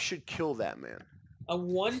 I should kill that man. A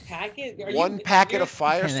 1 packet? Are One you, packet you're- of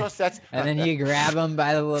fire And then- sauce. That's And then you grab him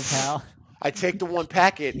by the lapel. I take the 1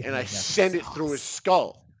 packet and I Yeah, send it through his sauce.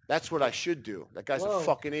 skull. That's what I should do. That guy's Whoa. a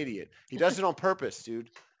fucking idiot. He does it on purpose, dude.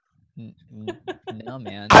 No,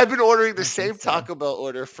 man. I've been ordering the I same think so. Taco Bell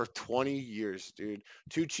order for 20 years, dude.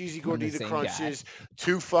 2 cheesy From the gordita same guy. crunches,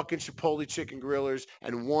 2 fucking Chipotle chicken grillers,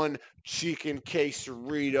 and 1 chicken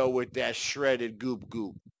quesarito with that shredded goop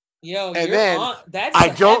goop. Yo, And you're then on, that's I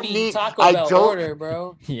a don't heavy need- Taco I Bell don't- order,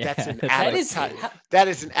 bro. Yeah, That's an That is appetite. That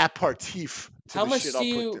is an aperitif to how the much shit do I'll put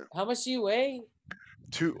you there. how much do you weigh?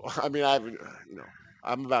 I mean, I haven't,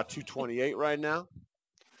 I'm about 228 right now.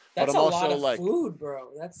 But That's I'm a also lot of like- food,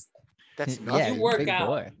 bro. That's That's Yeah, nothing. You he's a work big out.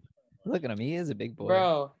 boy. Look at him. He is a big boy.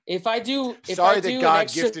 bro. If I do Sorry I that do an God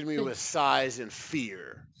extra, gifted me with size and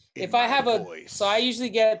fear. in if I my have a voice. so I usually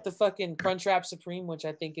get the fucking Crunchwrap Supreme, which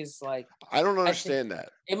I think is like I don't understand that.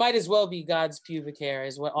 it might as well be God's pubic hair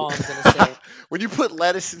is what all I'm gonna say. When you put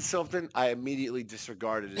lettuce in something, I immediately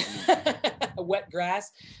disregard it as meat. Wet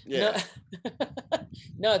grass. Yeah. No,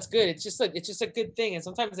 no, it's good. It's just a good thing. And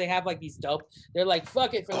sometimes they have like these dope. They're like,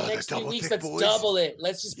 fuck it, for Oh, the the next 2 double weeks, thick let's boys? double it.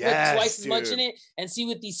 Let's just put Yes, twice as much in dude. it and see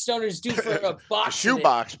what these stoners do for a A box. of it.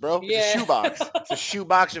 shoebox, bro. It's a Yeah. shoebox. It's a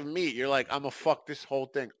shoebox of meat. You're like, I'm gonna fuck this whole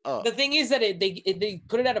thing up. The thing is that they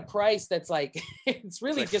put it at a price that's like it's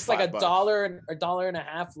really like just like $5. $1 and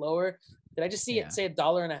 $1.50 lower. Did I just see Yeah. it say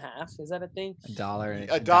 $1.50? Is that a thing? $1.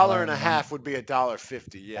 A dollar and a half would be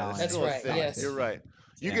 $1.50. Yeah, That's still a right, thing. yes. You're right.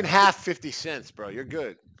 You Yeah. can have 50 cents, bro. You're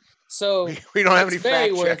good. So We don't have any it's very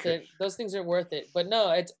fact worth checkers. it. Those things are worth it. But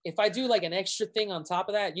no, it's if I do like an extra thing on top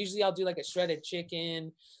of that, usually I'll do like a shredded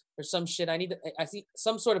chicken or some shit. I see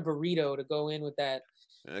some sort of burrito to go in with that.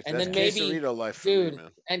 That's and then maybe- quesarito life for Dude, me,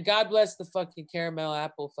 man. and God bless the fucking caramel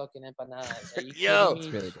apple fucking empanadas. Are you Yo. kidding It's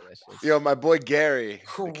me? really delicious. Yo, my boy Gary,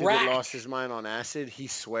 the kid that Crack. lost his mind on acid, he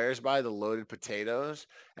swears by the loaded potatoes.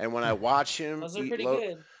 And when I watch him Those are eat pretty lo-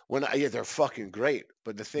 good. yeah, they're fucking great.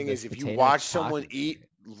 But the thing Those is, if you potato watch someone tacos. eat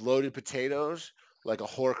loaded potatoes, like a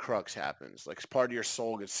horcrux happens. Like part of your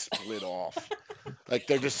soul gets split off. Like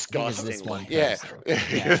they're disgusting. this one Like, yeah, person.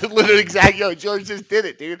 yeah. Literally exactly. Yo, George just did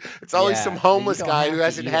it, dude. It's always Yeah, some but you homeless don't guy have who to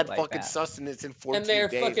hasn't eat it had like fucking that. sustenance in 14 And they're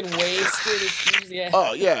days. fucking wasted. It's, yeah.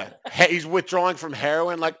 Oh yeah, he's withdrawing from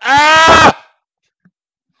heroin. Like ah,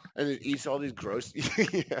 and he eats all these gross.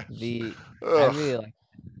 Yeah. I Ugh. really like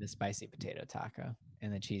the spicy potato taco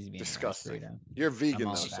and the cheesy bean and rice Disgusting. burrito. You're vegan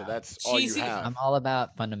all though, so about that's all you Cheesy- have. I'm all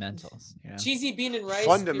about fundamentals. You know? Cheesy bean and rice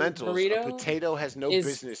Fundamentals. A burrito potato has no is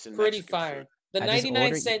business in pretty Mexican fire. food. The I just 99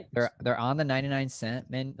 ordered- cent. They're on the 99-cent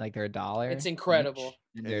like they're $1. It's each, incredible.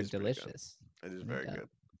 and It they're is pretty good. delicious. It is Yeah. very good.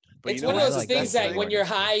 But It's you know one of what's those the things best that thing? when you're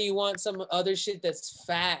high, you want some other shit that's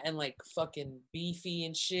fat and like fucking beefy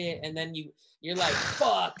and shit, and then you're like,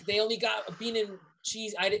 fuck, they only got a bean and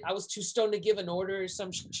cheese. I was too stoned to give an order or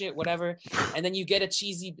some shit, whatever. And then you get a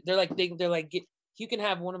cheesy. They're like get, you can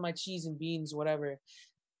have one of my cheese and beans, whatever.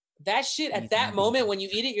 That shit at that moment when you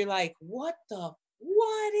eat it, you're like, what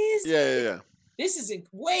is Yeah. this? Is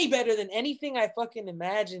way better than anything I fucking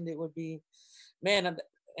imagined it would be. Man,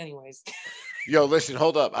 anyways. Yo, listen,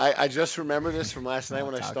 hold up. I just remember this from last night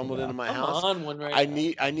when I Talking stumbled into about. my I'm house. on one right I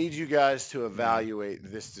now. need you guys to evaluate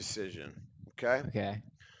this decision. Okay? Okay.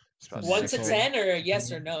 It's about 1 to 6 10 or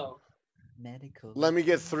yes or no? Medical. Let me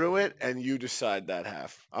get through it and you decide that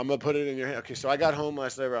half. I'm gonna put it in your hand. Okay, so I got home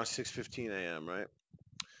last night around 6:15 a.m., right?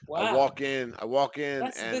 Wow. I walk in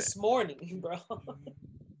That's and this morning, bro.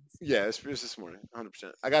 yeah, it's this morning,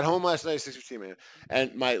 100%. I got home last night at 6:15 a.m.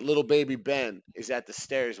 and my little baby Ben is at the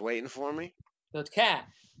stairs waiting for me. The cat.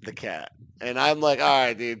 The cat. And I'm like, all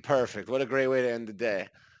right, dude, perfect. What a great way to end the day.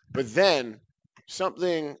 But then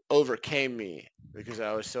something overcame me because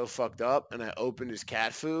I was so fucked up and I opened his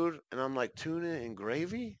cat food and I'm like, tuna and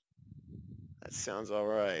gravy? That sounds all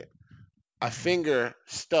right. I finger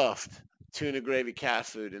stuffed tuna gravy cat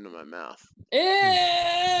food into my mouth.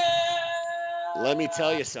 Let me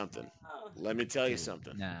tell you something.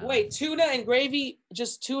 Nah. Wait, tuna and gravy?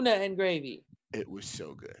 Just tuna and gravy. It was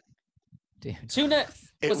so good. Dude. Tuna.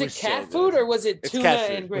 Was it so cat good. food or was it It's tuna cat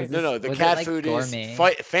food. and gravy? No, the Was it cat like food gourmet?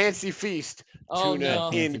 is fancy feast. Oh, Tuna no.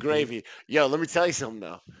 in Fancy gravy. Yo, let me tell you something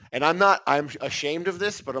though. And I'm ashamed of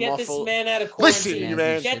this, but I'm Get all this full. man out of Listen, quarantine.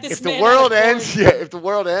 man. Get this If the man world out of ends, quarantine. if the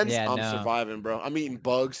world ends, Yeah, I'm no. surviving, bro. I'm eating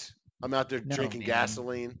bugs. I'm out there No, drinking man.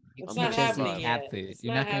 gasoline. It's I'm not gonna Just happening eat survive. yet. cat food. It's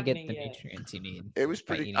You're not not gonna get happening the yet. nutrients you need. It was by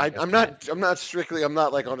pretty. eating I'm just not. cat I'm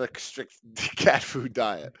not like on a strict cat food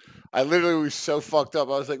diet. I literally was so fucked up.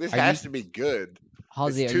 I was like, this Are you- has to be good.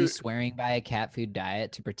 Halsey, It's are you too- swearing by a cat food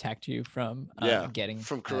diet to protect you from Yeah, getting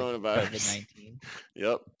from coronavirus. COVID-19?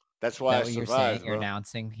 Yep. That's Is why that I what you're survived, saying? You're bro.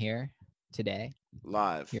 announcing here today,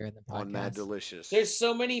 Live here in the on Mad podcast. Delicious. There's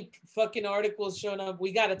so many fucking articles showing up.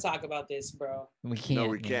 We got to talk about this, bro. We can't. No,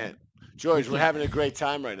 we man. can't. George, we're can't. having a great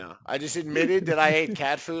time right now. I just admitted that I ate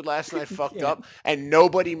cat food last night, fucked can't. up, and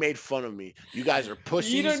nobody made fun of me. You guys are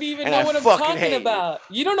pussies. You don't even and know I what I'm fucking talking hate you. about.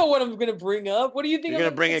 You don't know what I'm gonna bring up. What do you think? You're I'm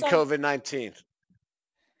gonna bring in talk- COVID-19.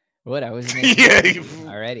 What? I was making Yeah, fun of you- you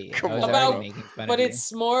already. come I was on, already bro. making fun But of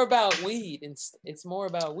it's more about weed. It's more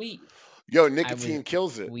about weed. Yo, nicotine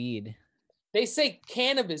kills you. it. Weed. They say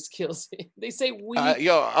cannabis kills it. They say weed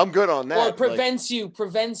Yo, I'm good on that. or Like, prevents you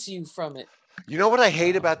from it. you know what I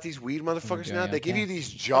hate about these weed motherfuckers doing now? They give okay. you these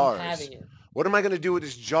From jars. having it. What am I gonna do with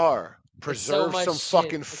this jar? It's so Preserve much some shit.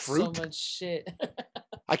 fucking It's fruit? so much shit.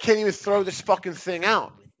 I can't even throw this fucking thing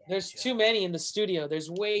out. There's too many in the studio. There's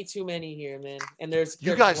way too many here, man. And there's You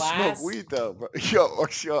they're guys glass. smoke weed though, bro. Yo,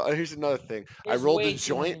 here's another thing. There's I rolled way a too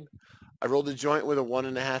joint. many. I rolled a joint with a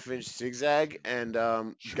 1.5-inch zigzag, and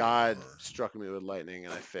God struck me with lightning,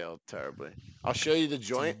 and I failed terribly. I'll show you the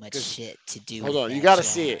joint. Too much 'cause- shit to do. Hold with on, you that gotta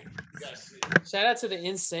jar. see it. Shout out to the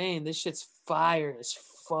Insane. This shit's fire as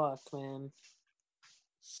fuck, man.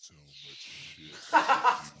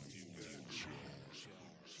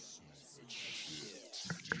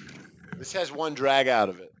 This has one drag out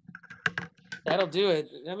of it. That'll do it.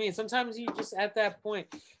 I mean, sometimes you just at that point.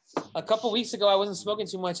 A couple weeks ago, I wasn't smoking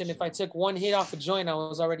too much, and if I took one hit off a joint, I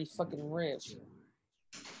was already fucking rich.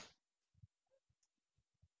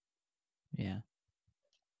 Yeah.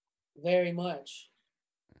 Very much.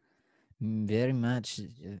 Very much.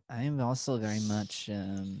 I am also very much,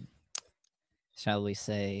 shall we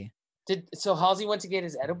say, So Halsey went to get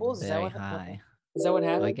his edibles? Is that very what? high. Is that what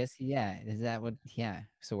Well, I happened? guess, yeah. Is that what? Yeah.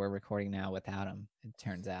 So we're recording now without him, it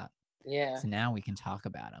turns out. Yeah. So now we can talk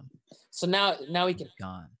about him. So now we can. He's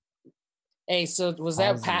gone. Hey, so was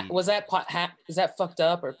that Halsey. is that fucked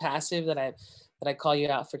up or passive that I call you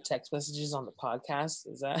out for text messages on the podcast?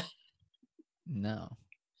 Is that? No.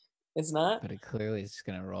 It's not. But it clearly is just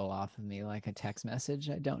going to roll off of me like a text message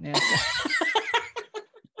I don't answer.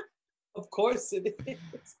 Of course it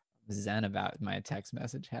is. Zen about my text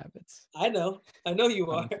message habits. I know you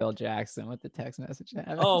are. I'm Phil Jackson with the text message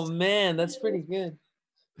habits. Oh man, that's pretty good.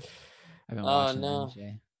 I've been Oh, watching no.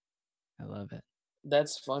 MJ. I love it.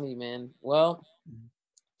 That's funny, man. Well,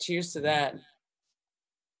 cheers to that. Let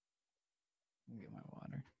me get my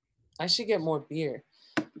water. I should get more beer.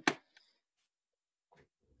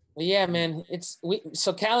 But yeah, man,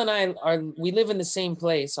 so Cal and we live in the same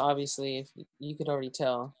place, obviously, if you could already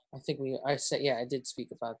tell. I think I did speak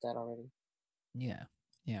about that already. Yeah.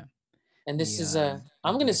 Yeah. And this We, is um,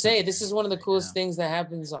 I'm we gonna live say in this is one of the right coolest now. things that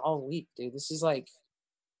happens all week, dude. This is like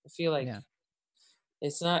I feel like Yeah.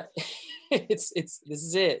 It's not. It's this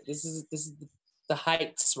is it. This is the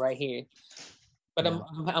heights right here. But Yeah.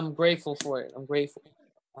 I'm grateful for it. I'm grateful.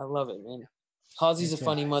 I love it, man. Halsey's a too.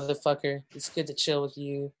 funny motherfucker. It's good to chill with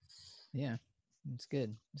you. Yeah, it's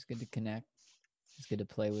good. It's good to connect. It's good to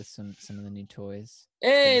play with some of the new toys.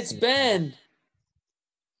 Hey, to it's see the Ben.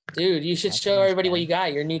 Dude, you should That's show nice, everybody what Ben. you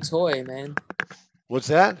got. Your new toy, man. What's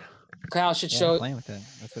that? Kyle should Yeah, show I'm it. playing with it.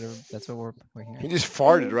 That's what we're He hearing. just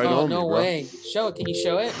farted right Oh, on no me, bro. way. Show it. Can you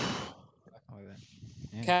show it? Fucking with it.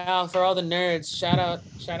 Yeah, Kyle, for all the nerds, shout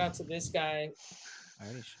out to this guy. I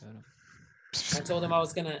already showed him. I told him I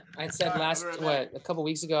said Alright, last, I'll be right a couple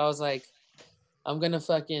weeks ago, I was like,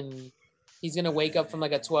 he's gonna wake up from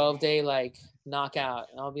like a 12-day like knockout.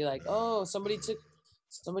 And I'll be like, oh, somebody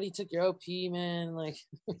took your OP, man. Like,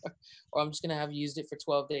 or I'm just gonna have used it for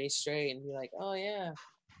 12 days straight and be like, oh yeah,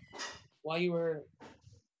 while you were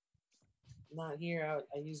not here,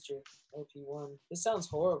 I used your OP1. This sounds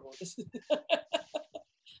horrible.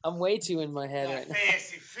 I'm way too in my head right now.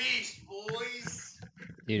 Fancy feast, boys.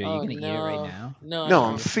 Dude, are you gonna eat it right now? No, No,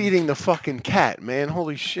 I'm feeding the fucking cat, man.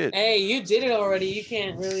 Holy shit. Hey, you did it already. You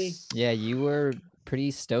can't really. Yeah, you were pretty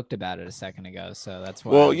stoked about it a second ago, so that's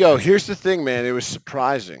why. Well, yo, here's the thing, man. It was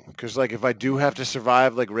surprising because, like, if I do have to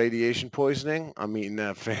survive like radiation poisoning, I'm eating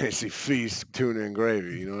that fancy feast tuna and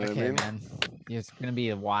gravy. You know what okay, I mean? man. It's gonna be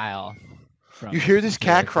a while. You hear this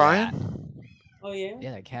cat here for crying? that. Oh yeah.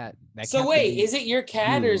 Yeah, that cat. That So cat wait, could be is it your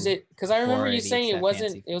cat or is you it? Because I remember before you it saying eats it that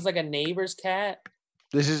wasn't. fancy It was like a neighbor's cat.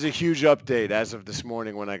 This is a huge update as of this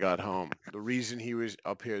morning when I got home. The reason he was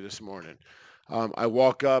up here this morning. I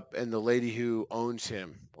walk up and the lady who owns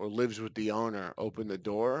him or lives with the owner opened the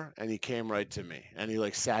door and he came right to me and he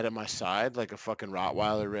like sat at my side like a fucking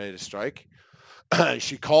Rottweiler ready to strike.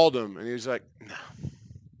 She called him and he was like,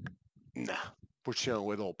 no, we're chilling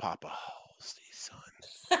with old Papa Halsey,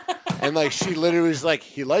 son. And like she literally was like,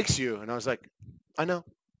 he likes you. And I was like, I know.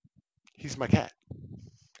 He's my cat.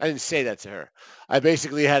 I didn't say that to her. I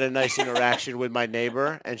basically had a nice interaction with my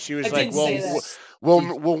neighbor, and she was I like, didn't say that.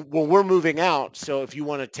 well, we're moving out, so if you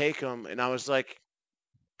want to take him." And I was like,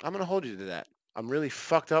 "I'm gonna hold you to that. I'm really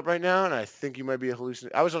fucked up right now, and I think you might be a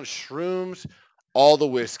hallucination." I was on shrooms, all the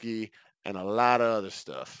whiskey, and a lot of other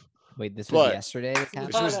stuff. Wait, this was But yesterday. This happened?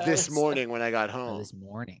 This was Oh, this that's- morning when I got Oh, home. this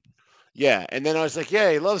morning. Yeah, and then I was like,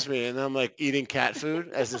 "Yeah, he loves me," and I'm like eating cat food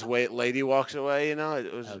as this lady walks away. You know,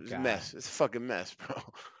 it was Oh, a God. mess. It's a fucking mess, bro.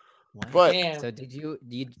 What? But Damn. So did you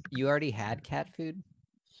already had cat food?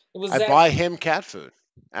 It was I that. buy him cat food.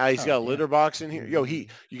 He's Oh, got a damn. litter box in here. Yo, you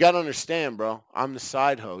got to understand, bro. I'm the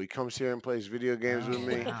side hoe. He comes here and plays video games with Oh,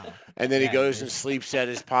 me, wow. and then Yeah, he goes you're- and sleeps at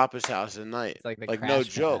his papa's house at night. It's like the Like no crash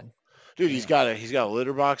joke, pad. dude. He's Yeah. got a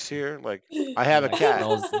litter box here. Like I He, have a like,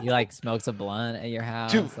 cat, he like smokes a blunt at your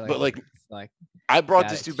house. dude. But like it's like I brought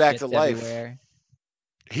got this dude back to shits life. everywhere.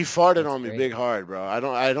 He farted That's on me great. big hard, bro. I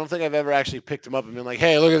don't think I've ever actually picked him up and been like,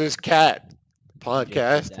 "Hey, look at this cat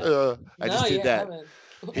podcast." that. I just did you that. haven't.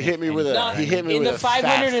 He hit me with No, a he hit me in with the a fat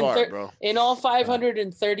 530 fart, bro. In all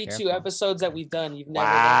 532 Careful. episodes that we've done, you've never.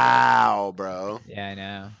 done Wow, bro. Yeah, I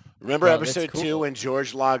know. Remember Well, that's episode 2 cool. when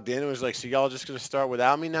George logged in? It was like, so y'all just gonna start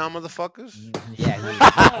without me now, motherfuckers? Yeah, he was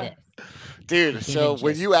pissed. Dude, He so didn't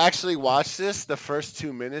when just- you actually watch this, the first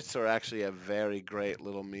 2 minutes are actually a very great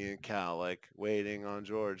little me and Cal, like waiting on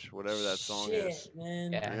George, whatever that song Shit, is.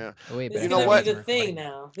 man. Yeah. Yeah. Oh, wait, This but is You know gonna what? be the thing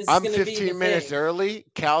now. This I'm is gonna be 15 the minutes thing. early.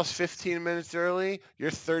 Cal's 15 minutes early.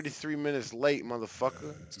 You're 33 minutes late,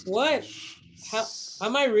 motherfucker. What? How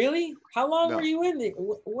am I really? How long No. were you in it?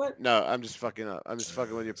 What? No, I'm just fucking up. I'm just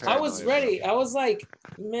fucking with your I paranoia. was ready. I was like,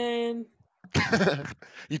 man,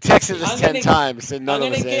 You texted us I'm 10 gonna- times and none I'm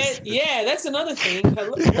of us gonna get. answered. Yeah, that's another thing.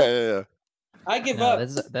 Yeah. I give no, up.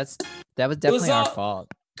 that was definitely our all- fault.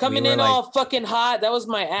 Coming we were in like- all fucking hot. That was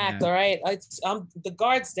my act. Yeah. All right. I'm the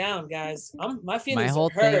guard's down, guys. My feelings whole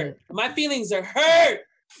are hurt. My feelings are hurt.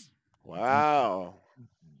 Wow.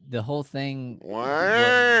 The whole thing.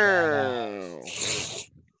 Wow.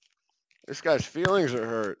 This guy's feelings are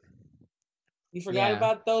hurt. You forgot Yeah.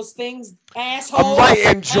 about those things, asshole. I'm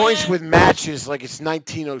lighting joints with matches like it's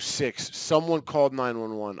 1906. Someone called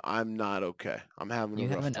 911. I'm not okay. I'm having a You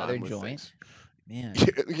rough have another time with joint, man.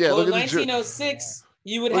 things. Yeah, Well, look at the joint. 1906,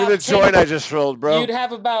 you would Look at have the joint I just rolled, bro. You'd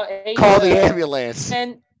have about 8, Call the ambulance.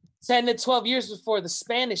 10 to 12 years before the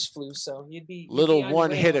Spanish flu, so you'd be Little on your way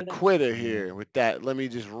one-hitter on that. quitter here with that. Let me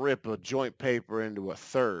just rip a joint paper into a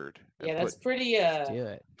third. and Yeah, that's put- pretty. Do it. I don't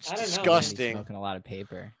know. It's man. You're disgusting. smoking a lot of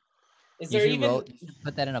paper. Is You there should even roll- you should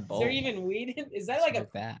put that in a is bowl. there even weed in? Is that like a?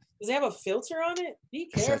 Smoke that. Does it have a filter on it? Be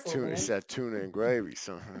It's that careful, tuna, man. it's that tuna and gravy,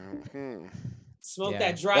 son. Mhm. Smoke Yeah.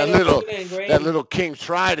 that dry That little- tuna and gravy. That little King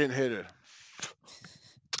Trident hitter.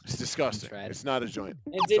 It's disgusting. tried it. It's not a joint.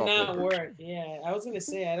 It It's did all not paper. work. Yeah, I was gonna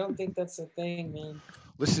say I don't think that's a thing, man.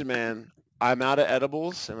 Listen, man, I'm out of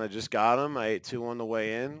edibles, and I just got them. I ate 2 on the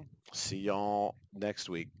way in. See y'all next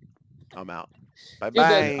week. I'm out. Bye Dude,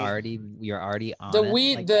 bye. You're already on The it.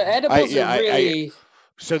 weed, like the that? edibles yeah, are really.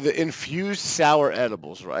 So the infused sour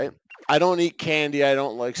edibles, right? I don't eat candy. I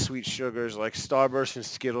don't like sweet sugars. Like Starburst and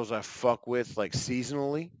Skittles, I fuck with like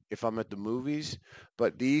seasonally if I'm at the movies.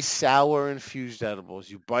 But these sour infused edibles,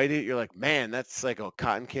 you bite it, you're like, man, that's like a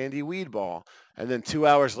cotton candy weed ball. And then 2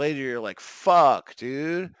 hours later, you're like, fuck,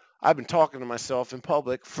 dude. I've been talking to myself in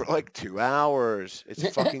public for like 2 hours.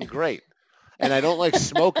 It's fucking great. And I don't like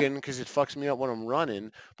smoking because it fucks me up when I'm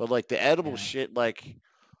running. But like the edible Yeah. shit, like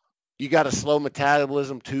you got a slow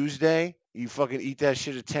metabolism Tuesday. You fucking eat that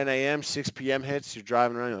shit at 10 a.m., 6 p.m. hits. You're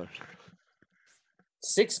driving around. You're like,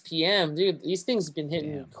 6 p.m., dude. These things have been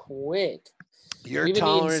hitting me Damn. quick. your We've been eating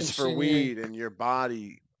tolerance some for shit weed and your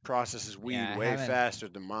body processes weed Yeah, I way haven't- faster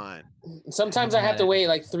than mine. Sometimes I haven't have to had wait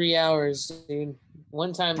like 3 hours, dude.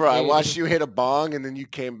 One time, Bro, I dude, watched you hit a bong and then you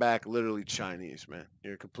came back literally Chinese, man.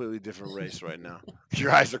 You're a completely different race right now.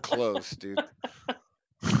 Your eyes are closed, dude.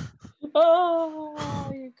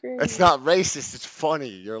 Oh, you're crazy. It's not racist. It's funny.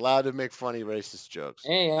 You're allowed to make funny racist jokes.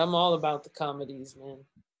 Hey, I'm all about the comedies, man.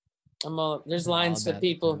 There's I'm all lines for about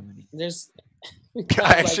people. comedy. There's.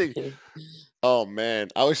 Actually- Oh man,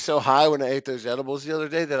 I was so high when I ate those edibles the other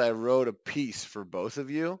day that I wrote a piece for both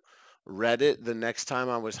of you. Read it the next time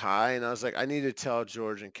I was high, and I was like, I need to tell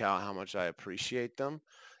George and Cal how much I appreciate them.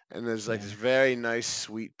 And there's like Yeah. this very nice,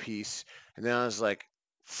 sweet piece. And then I was like,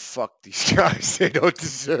 fuck these guys, they don't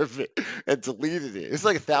deserve it, and deleted it. It's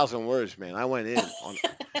like 1,000 words, man. I went in on.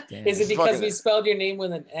 Damn. Is it It's because fucking- we spelled your name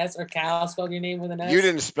with an S, or Cal spelled your name with an S? You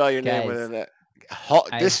didn't spell your name with Guys, an.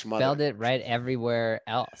 I This mother. spelled it right everywhere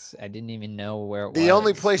else. I didn't even know where it was. The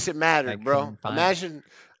only place it I mattered, bro. couldn't find it.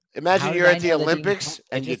 Imagine How you're did I at the know that you Olympics it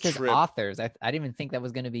and you just says trip. authors. I didn't even think that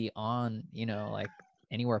was going to be on, like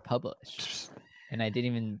anywhere published. And I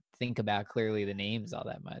didn't even think about clearly the names all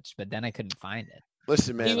that much. But then I couldn't find it.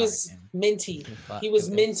 Listen, man. He was man. minty. It He was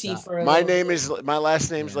it minty sucked. for a My little name bit. is my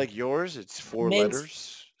last name's Yeah. like yours. It's 4 Mint.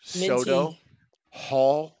 letters. Minty. Soto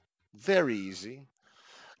Hall. Very easy.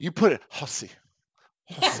 You put it Hussy.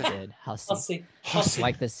 I Hussy. did. I'll Hussy. see. Hussy.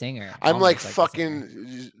 Like the singer. I'm like almost the singer.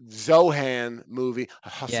 fucking Zohan movie.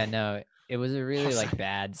 Hussy. Yeah, no, it was a really like Hussy.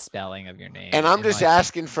 bad spelling of your name. And I'm just like,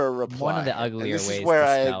 asking for a reply. one of the here. And uglier this ways is where to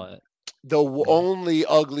I spell it. only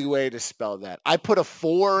ugly way to spell that. I put a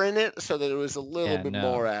 4 in it so that it was a little Yeah, bit no.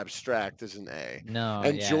 more abstract as an A. No.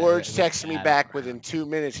 And yeah, George it was texted me bad back grammar. within 2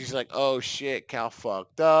 minutes. He's like, "Oh shit, Cal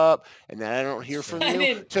fucked up," and then I don't hear from I you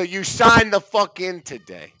didn't- till you sign the fuck in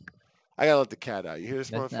today. I gotta let the cat out. You hear this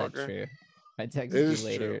That's not motherfucker? true. I It texted is you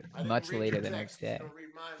later, true. I didn't much read later your the text. next day Don't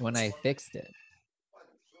read mine. when I fixed it.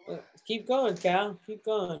 Keep going, Cal. Keep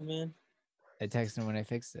going, man. I texted him when I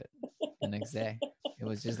fixed it the next day. It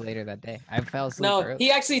was just later that day. I fell asleep No, early.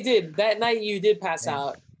 he actually did. That night you did pass Yeah.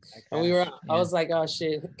 out. I And we were, crashed, I yeah. was like, oh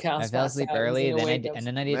shit, Cal's I fell passed asleep out. He's early, gonna then I wake did, up and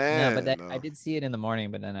then I did no, but Man, I no. did see it in the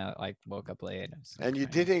morning, but then I like woke up late. I was, like, And you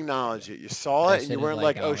trying to- did acknowledge it. You saw I it, and you should've, weren't like,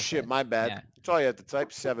 like, gone "Oh with shit, it." my bad." Yeah. That's all you had to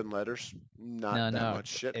type. 7 letters. Not No, that no, much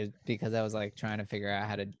shit. it's because I was like trying to figure out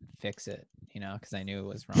how to fix it, because I knew it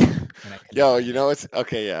was wrong. And I couldn't Yo, find you it. know it's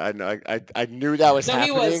okay. Yeah, I know. I knew that was No,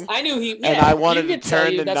 happening. he was. I knew he. Yeah, And I he wanted to did tell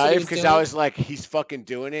turn you the that's what he knife was because doing. I was like, he's fucking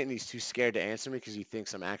doing it, and he's too scared to answer me because he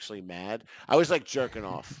thinks I'm actually mad. I was like jerking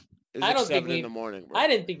off. It was I like don't think 7 in we- the morning, bro. I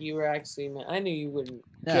didn't think you were actually. Man, I knew you wouldn't.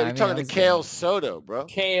 No, Yeah, I you're mean, talking I to was Kale getting- Soto, bro.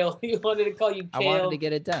 Kale, he wanted to call you I Kale. wanted to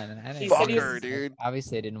get it done. I He didn't said he Fucker, was- dude.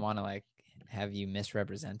 Obviously, I didn't want to like have you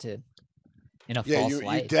misrepresented in a Yeah, false you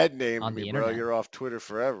light. dead named on the me, bro. internet. You're off Twitter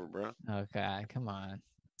forever, bro. Okay, come on.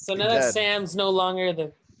 So He now that dead. Sam's no longer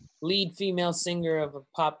the lead female singer of a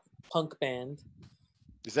pop punk band,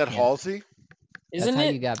 Is that Yeah. Halsey? isn't That's how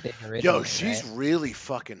it? you got big Yo, originally, she's right? really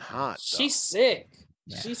fucking hot. Though. She's sick.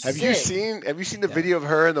 Yeah. She's Have sick. you seen the Yeah. video of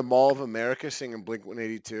her in the Mall of America singing Blink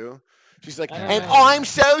 182? She's like, I don't and know. I'm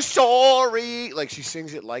so sorry. Like she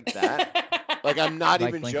sings it like that. Like I'm not Like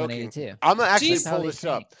even Blink joking. 182. I'm gonna actually She's- That's how pull they this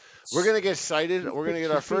up. sing. We're gonna get cited. We're gonna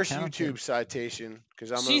get our she's pretty first talented. YouTube citation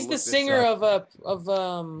because I'm. She's gonna the look this singer up.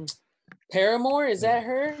 of Paramore. Is that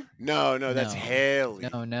her? No, that's No. Haley.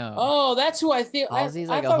 No. Oh, that's who I think. Halsey's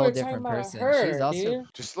I like a thought whole we were talking different about person. Her, She's also- dude.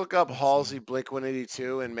 Just look up Let's see. Halsey Blink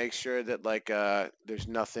 182 and make sure that like there's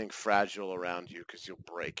nothing fragile around you because you'll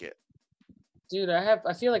break it. Dude,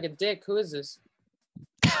 I feel like a dick. Who is this?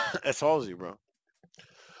 That's Halsey, bro.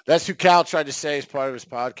 That's who Cal tried to say as part of his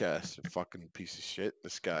podcast. A fucking piece of shit.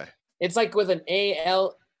 This guy. It's like with an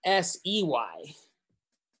ALSEY.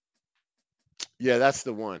 Yeah, that's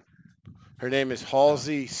the one. Her name is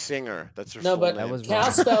Halsey Singer. That's her No, full but name. That was Cal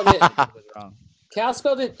wrong. spelled it. That was wrong. Cal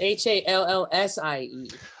spelled it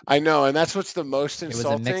Hallsie. I know, and that's what's the most was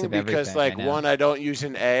a mix insulting of because, everything, I like, know. one, I don't use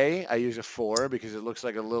an A, I use a 4 because it looks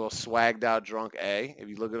like a little swagged out drunk A. If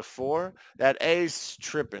you look at a 4, that A's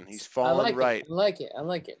tripping. He's I falling like right. it. I like it. I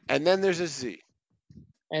like it. And then there's a Z.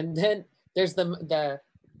 And then there's the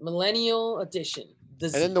millennial edition. The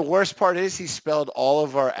And Z. then the worst part is he spelled all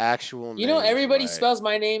of our actual names. You know, everybody right. spells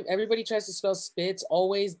my name. Everybody tries to spell Spitz.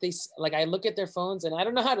 Always, like I look at their phones and I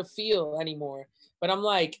don't know how to feel anymore. But I'm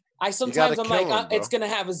like, sometimes I'm like, kill 'em, it's bro.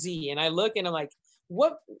 gonna have a Z, and I look and I'm like,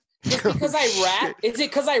 what? Just because I rap? Is it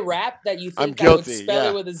because I rap that you think I'm I would guilty, spell yeah.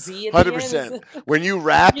 it with a Z at the 100%. end? When you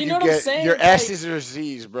rap, You you, know what I'm get saying? your Like- S's or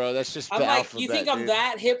Z's, bro. That's just the I'm like, alphabet, you think I'm dude.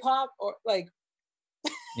 that hip hop or like?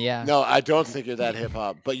 Yeah. No, I don't think you're that hip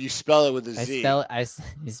hop, but you spell it with a I Z.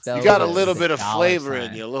 you spell You it got a with little the bit of dollar flavor in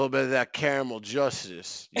sign. you, a little bit of that caramel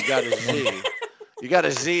justice. You got a Z. You got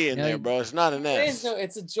a Z in No, there, bro. It's not an There S. is no,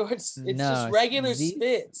 it's a George. It's No, just it's regular Z-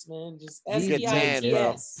 Spitz, man. Just Z's get tan,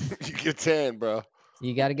 bro. SPITS. You get 10, bro.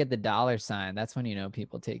 You got to get the dollar sign. That's when you know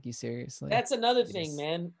people take you seriously. That's another You thing, just-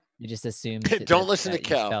 man. You just assume. Don't listen to that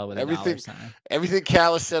you Cal. spell with a Everything- dollar sign. Everything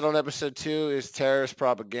Callis said on episode 2 is terrorist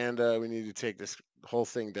propaganda. We need to take this whole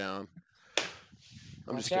thing down.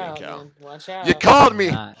 I'm just Watch kidding, out, Cal. man. Watch out. You called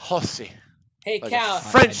me Not. hussy. Hey, like a Cal.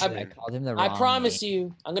 French I man. called him the I wrong promise name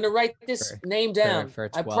you, I'm gonna write this for- name down. for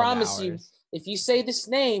I 12 promise you, hours. if you say this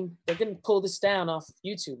name, they're gonna pull this down off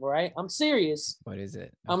YouTube. All right? I'm serious. What is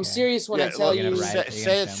it? I'm Okay. serious when I tell look, You're you. gonna write it. say, You're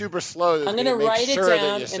say gonna it show me. super slow. I'm gonna make write it sure that down,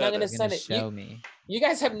 you and said I'm gonna it. You're send gonna it. show me. You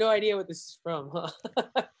guys have no idea what this is from, huh?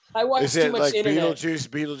 I watch Is too it much like internet.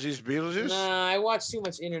 Beetlejuice? Nah, I watch too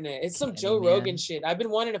much internet. It's some Joe Candyman. Rogan shit. I've been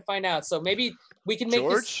wanting to find out. So maybe we can make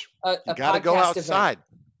George, this you a gotta podcast go event. outside.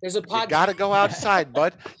 There's a You podcast. gotta go outside,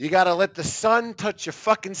 bud. You gotta let the sun touch your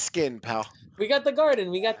fucking skin, pal. We got the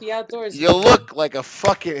garden. We got the outdoors. You look like a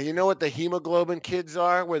fucking. You know what the hemoglobin kids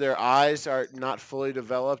are, where their eyes are not fully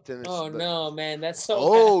developed, and it's Oh the- no, man, that's so.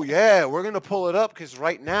 Oh yeah, we're gonna pull it up because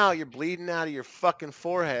right now you're bleeding out of your fucking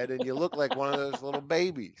forehead, and you look like one of those little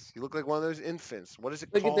babies. You look like one of those infants. What is it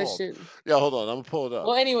Look called? at this shit. Yeah, hold on, I'm gonna pull it up.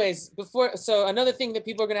 Well, anyways, so another thing that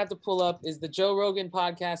people are gonna have to pull up is the Joe Rogan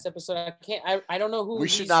podcast episode. I don't know who We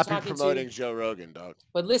he's should not be talking promoting to, Joe Rogan, dog.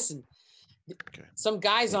 but listen, Okay. some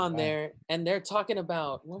guys on Okay. there, and they're talking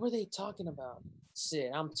about what were they talking about?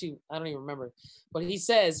 Shit, I don't even remember. But he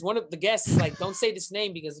says one of the guests is like, "Don't say this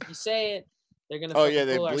name because if you say it, they're gonna Oh, fucking yeah,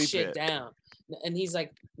 they pull our bleep shit it. down." And he's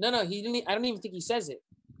like, "No, he didn't. I don't even think he says it."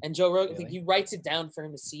 And Joe Rogan, I think Really? he writes it down for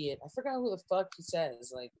him to see it. I forgot who the fuck he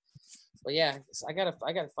says. Like, but yeah, I gotta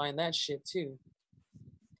find that shit too.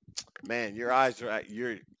 Man, your eyes are at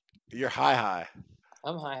you're high.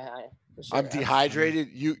 I'm high. For sure. I'm dehydrated.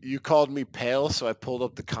 You called me pale, so I pulled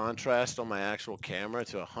up the contrast on my actual camera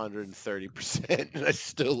to 130%, and I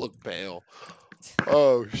still look pale.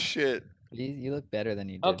 Oh shit! You look better than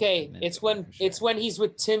you did. Okay, a minute it's ago, when for sure. it's when he's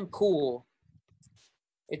with Tim Pool.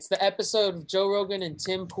 It's the episode of Joe Rogan and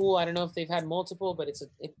Tim Pool. I don't know if they've had multiple, but it's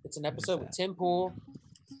an episode with that? Tim Pool.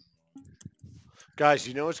 Guys,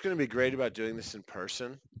 you know what's going to be great about doing this in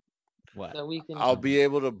person? What? That we can. I'll be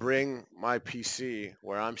able to bring my PC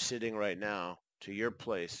where I'm sitting right now to your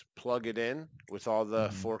place, plug it in with all the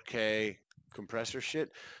Mhm. 4K compressor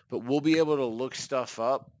shit, but we'll be able to look stuff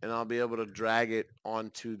up and I'll be able to drag it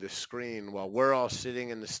onto the screen while we're all sitting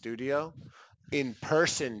in the studio in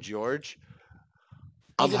person, George.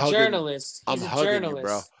 He's a hugging- journalist. I'm He's a hugging journalist.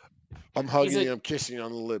 you, bro. I'm hugging a- you. I'm kissing you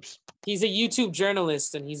on the lips. He's a YouTube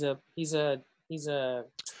journalist, and he's a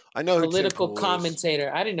I know who Tim political Pool is.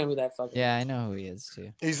 commentator. I didn't know who that fucking. Yeah, I know who he is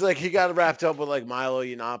too. He's like, he got wrapped up with like Milo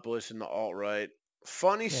Yiannopoulos and the alt-right.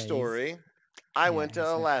 Funny he's- story. I yeah, went to he's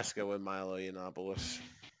actually- Alaska with Milo Yiannopoulos.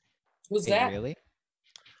 Who's Wait, that? really?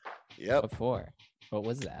 Yep. What for? What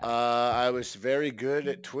was that? I was very good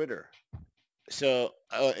at Twitter. So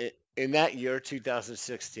in that year,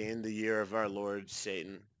 2016, the year of our Lord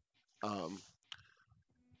Satan,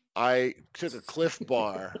 I took a Cliff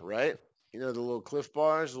Bar, right? You know, the little Cliff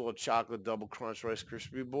Bars, the little chocolate double crunch Rice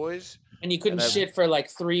Krispie boys. And you couldn't and I- shit for like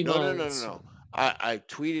 3 No, months. no. I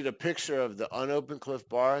tweeted a picture of the unopened Cliff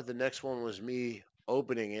Bar. The next one was me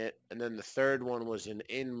opening it. And then the third one was an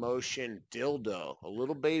in-motion dildo, a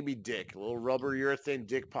little baby dick, a little rubber urethane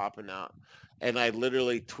dick popping out. And I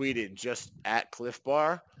literally tweeted just at Cliff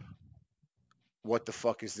Bar, what the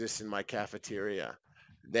fuck is this in my cafeteria?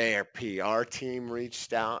 Their PR team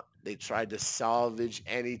reached out They tried to salvage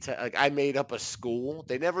any type. Like I made up a school.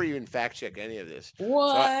 They never even fact check any of this.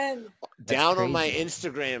 What? Down on my crazy.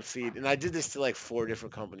 Instagram feed, and I did this to like 4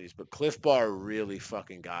 different companies, but Cliff Bar really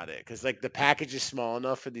fucking got it because like the package is small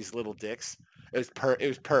enough for these little dicks. It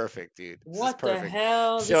was perfect, dude. This is What the perfect.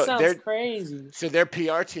 hell? So This sounds they're- crazy. So their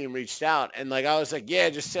PR team reached out, and like I was like, yeah,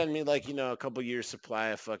 just send me like a couple years supply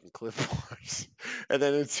of fucking Cliff Bars, and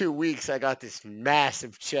then in 2 weeks I got this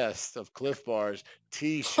massive chest of Cliff Bars,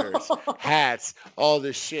 T-shirts, hats, all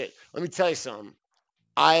this shit. Let me tell you something.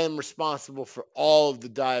 I am responsible for all of the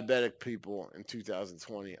diabetic people in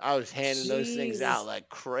 2020. I was handing those things Jesus. out like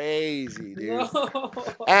crazy, dude. No.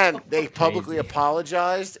 And they publicly Crazy.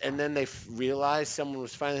 apologized, and then they realized someone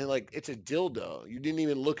was finally like, "It's a dildo. You didn't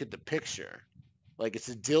even look at the picture. Like it's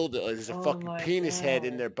a dildo. There's a Oh fucking my penis head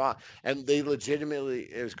in God. their body." And they legitimately,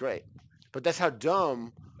 it was great. But that's how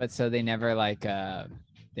dumb. But so they never like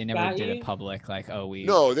they never Got did you? a public like, oh, we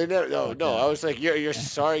No, they never. No, Fuck no. that. I was like, "You're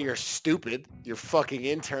sorry. You're stupid. Your fucking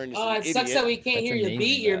intern is Oh, an it sucks that idiot." we can't That's hear the amazing,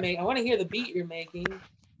 beat you're though. making. I want to hear the beat you're making.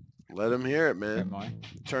 Let them hear it, hear man. more.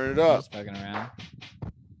 Turn it I'm up. just fucking around.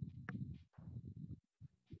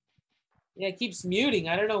 Yeah, it keeps muting.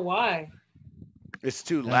 I don't know why. It's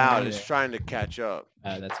too I don't loud. know It's either. trying to catch up.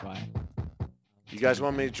 That's why. You guys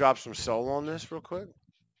want me to drop some solo on this real quick?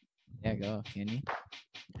 Yeah, go. Can you?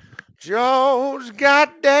 Joe's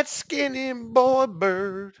got that skinny boy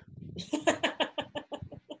bird.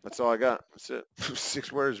 That's all I got. That's it.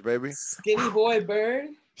 6 words, baby. Skinny boy bird.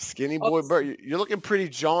 Skinny Oh, boy bird. You're looking pretty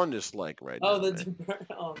jaundiced-like right Oh, now. the man. bird.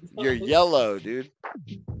 Oh, no. You're yellow, dude.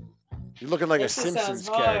 You're looking like a That shit sounds Simpsons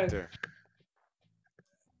hard. character.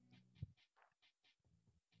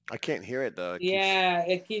 I can't hear it though. Yeah,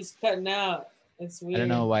 it keeps cutting out. It's weird. I don't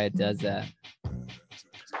know why it does that.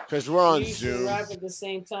 Because we're on You should Zoom. rap at the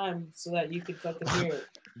same time so that you can fucking hear it.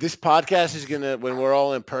 This podcast is gonna, when we're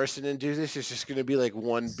all in person and do this, it's just gonna be like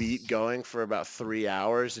one beat going for about 3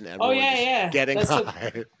 hours, and everyone yeah, just yeah. getting That's what-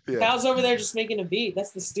 high. Yeah. Cal's over there just making a beat.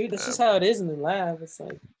 That's the stew. That's just how it is in the lab. It's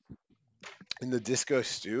like In the disco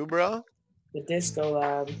stew, bro. the disco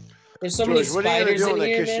lab. There's so George, many what are you gonna spiders do in when they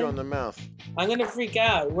here, kiss you man. on the mouth? I'm gonna freak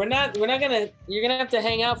out. We're not gonna. You're gonna have to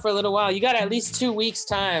hang out for a little while. You got at least 2 weeks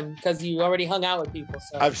time because you already hung out with people.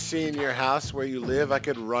 So I've seen your house where you live. I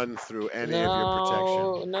could run through any of your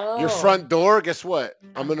protection. No. Your front door, guess what?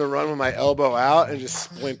 I'm gonna run with my elbow out and just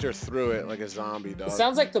splinter through it like a zombie, dog. It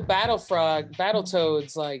sounds like the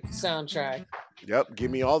Battletoads like soundtrack. Yep, give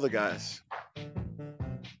me all the guys.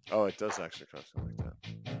 Oh, it does actually kind of sound like that.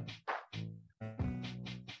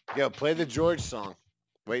 Yo, play the George song.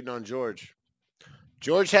 Waiting on George.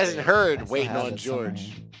 George hasn't I heard still Waiting have on it somewhere.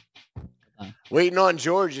 George. Waiting on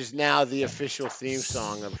George is now the official theme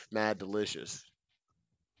song of Mad Delicious.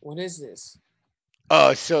 What is this? Oh,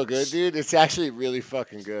 it's so good, dude. It's actually really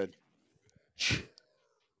fucking good.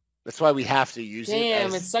 That's why we have to use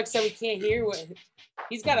Damn, it. it sucks that we can't hear what.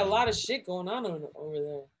 He's got a lot of shit going on over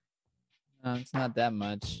there. No, it's not that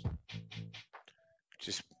much.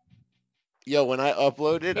 Just, yo, when I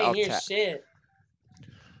upload it, Can't I'll hear tap. shit.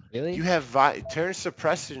 Really? You have turn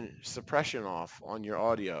suppression off on your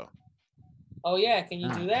audio. Oh yeah, can you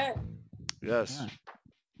Ah. do that? Yes. Huh.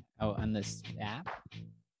 Oh, on this app?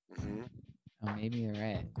 Mhm. Oh, maybe you're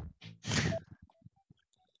right.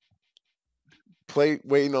 Play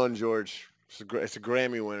Waiting on George. It's a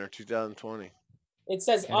Grammy winner, 2020. It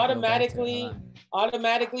says Gotta go back to it. Hold automatically on.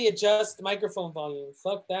 automatically adjust microphone volume.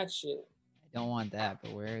 Fuck that shit. I don't want that,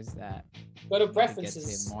 but where is that? Go to I need get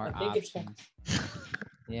preferences. more I think it's. options.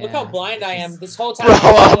 Yeah, Look how blind I am. this- This whole time. Bro, I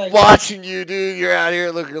feel I'm like- watching you, dude. You're out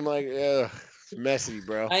here looking like, ugh, it's messy,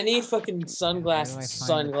 bro. I need fucking where do I sunglasses.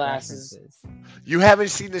 find the Sunglasses, preferences? You haven't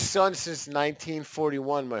seen the sun since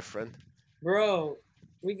 1941, my friend. bro.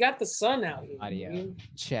 We got the sun out here. Audio. dude.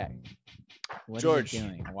 Check. What George, is it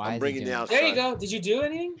doing? Why I'm is bringing it you doing out. There you Outside. go. Did you do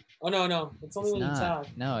anything? Oh no. It's only It's when you not. talk.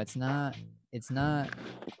 No, it's not. It's not.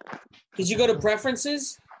 Did you go to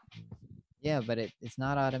preferences? Yeah, but it's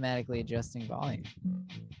not automatically adjusting volume.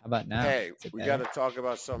 How about now? Hey, Is it we better? got to talk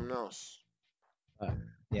about something else.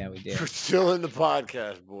 Yeah, we did. We're still in the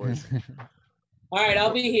podcast, boys. All right,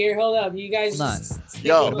 I'll be here. Hold up, you guys. Hold on. just stick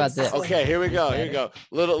Yo, with What about us. this? Okay, here we go. Here we Better.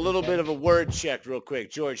 go. Little Okay. bit of a word check, real quick.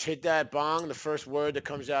 George, hit that bong. The first word that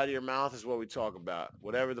comes out of your mouth is what we talk about.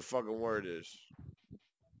 Whatever the fucking word is.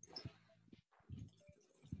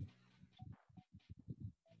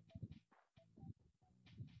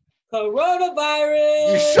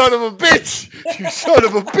 Coronavirus. You son of a bitch! You son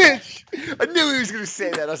of a bitch! I knew he was gonna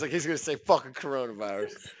say that. I was like, he's gonna say fucking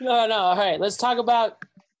coronavirus. No. All right, let's talk about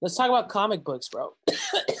comic books, bro.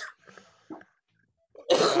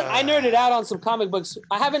 I nerded out on some comic books.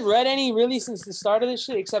 I haven't read any really since the start of this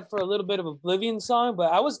shit, except for a little bit of Oblivion song.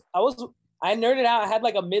 But I nerded out. I had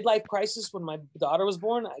like a midlife crisis when my daughter was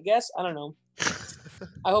born. I guess I don't know.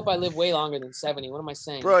 I hope I live way longer than 70. What am I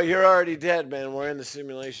saying? Bro, you're already dead, man. We're in the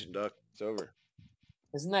simulation, Duck. It's over.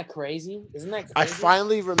 Isn't that crazy? Isn't that crazy? I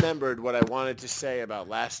finally remembered what I wanted to say about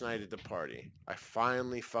last night at the party. I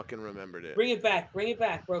finally fucking remembered it. Bring it back,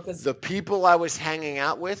 bro. Because The people I was hanging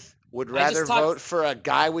out with would rather vote for a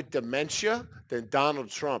guy with dementia than Donald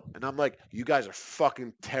Trump. And I'm like, you guys are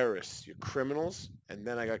fucking terrorists. You're criminals. And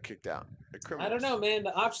then I got kicked out. I don't know, man.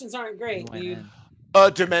 The options aren't great, dude.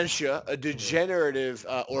 Dementia, a degenerative,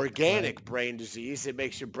 organic brain disease. It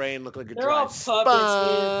makes your brain look like a They're dry all puppets,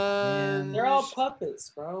 sponge. They're all puppets,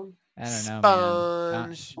 bro. I don't know,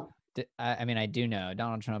 man. Sponge. I mean, I do know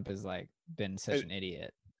Donald Trump has like been such an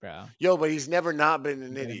idiot, bro. Yo, but he's never not been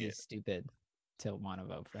an You're gonna be idiot. stupid to want to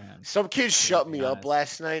vote for him. Some kid shut me up honest.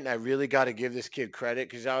 last night, and I really got to give this kid credit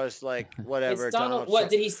because I was like, whatever. It's Donald. Trump. What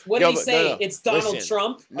did he say? No. It's Donald Listen.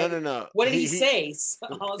 Trump. No. What did he say?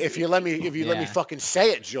 If you let me Yeah. fucking say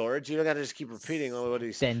it, George, you don't got to just keep repeating what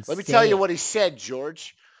he said. Then Let me say tell you it. what he said,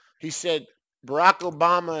 George. He said Barack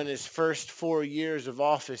Obama in his first 4 years of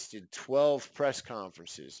office did 12 press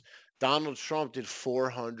conferences. Donald Trump did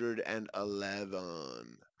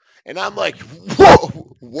 411. And I'm like,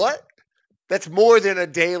 whoa, what? That's more than a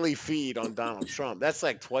daily feed on Donald Trump. That's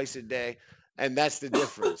like twice a day. And that's the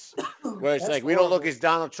difference. Where it's That's like, we don't look horrible. at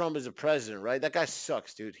Donald Trump as a president, right? That guy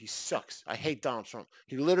sucks, dude. He sucks. I hate Donald Trump.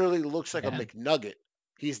 He literally looks like a Yeah. McNugget.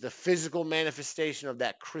 He's the physical manifestation of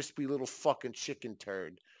that crispy little fucking chicken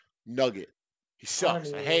turd nugget. He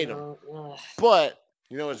sucks. I hate him. But,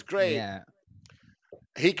 you know what's great? Yeah.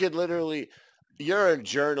 He could literally, you're a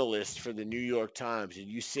journalist for the New York Times and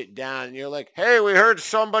you sit down and you're like, hey, we heard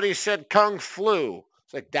somebody said Kung Flu.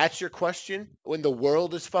 It's like, that's your question? When the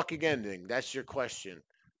world is fucking ending, that's your question.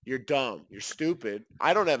 You're dumb. You're stupid.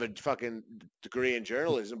 I don't have a fucking degree in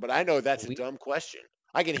journalism, but I know that's a dumb question.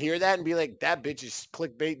 I can hear that and be like, that bitch is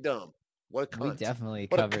clickbait dumb. What a cunt. We definitely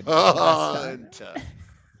What a covered this last time. cunt.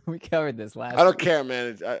 We covered this last I don't week. care,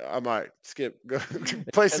 man. I'm all right. Skip. Go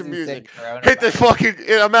play As some you said, music. coronavirus. Hit the fucking.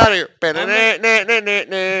 I'm out of here.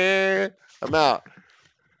 I'm out.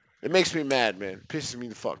 It makes me mad, man. Pisses me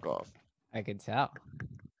the fuck off. I could tell.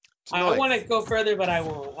 It's I annoying. want to go further, but I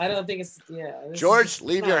won't. I don't think it's this is George, just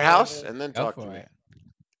leave not your house relevant. and then Go talk for to me. it.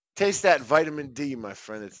 Taste that vitamin D, my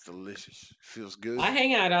friend. It's delicious. Feels good. I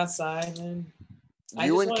hang out outside, man. I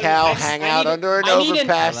You just and wanna- Cal I just- hang I out need- under an I need an-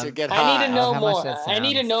 overpass and get I high. need to know How much more. that I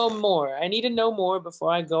need to sounds. know more. I need to know more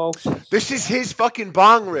before I go. This is his fucking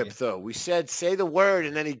bong rip, though. We said, say the word,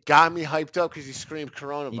 and then he got me hyped up because he screamed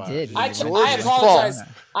coronavirus. He did. It's I George's apologize. fault.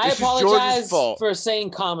 I This is George's apologize fault. for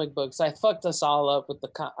saying comic books. I fucked us all up with the.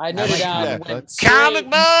 I nerded like out. comic and went books. Comic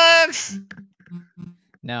straight- books!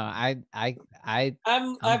 No, I'm I'm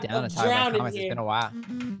down to talk about drowning comics. It's here. been a while.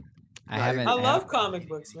 I No, haven't. I haven't- love comic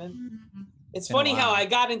books, man. It's been a funny how while. I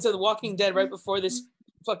got into The Walking Dead right before this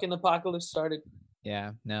fucking apocalypse started.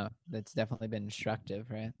 Yeah, no, that's definitely been instructive,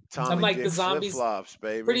 right? Tommy like the Dick zombies. flip-flops,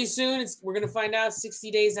 baby. Pretty soon, we're gonna find out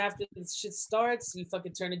 60 days after this shit starts. You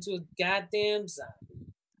fucking turn into a goddamn zombie.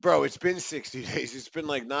 Bro, it's been 60 days. It's been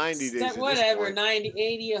like 90 days. at this Whatever, point. 90,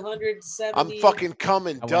 80, 170. I'm fucking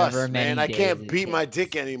coming However dust, man. many I can't days it beat my takes.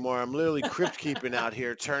 dick anymore. I'm literally crypt keeping out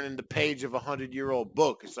here, turning the page of a 100-year-old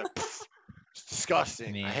book. It's like, pff, it's disgusting.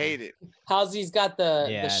 I Man. hate it. Halsey's got the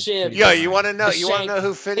Yeah, it's shiv. pretty Yo, boring. you want to know? The You want to shank. know who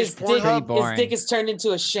His finished dick, Pretty Pornhub? boring. his dick is turned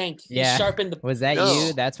into a shank. Yeah. He sharpened the. Was that No.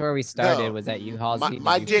 you? That's where we started. No. Was that you, Halsey? My, Did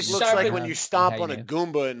my you dick finish looks sharpen like it when up? you Is stomp how on a you-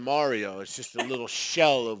 Goomba in Mario. It's just a little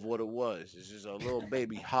shell of what it was. It's just a little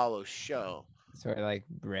baby hollow shell. Sort of like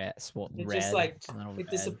red, It red. just like a little it red.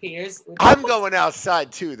 disappears. I'm going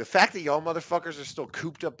outside too. The fact that y'all motherfuckers are still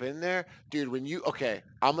cooped up in there, dude. When you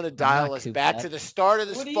I'm gonna dial not us cooped back up. to the start of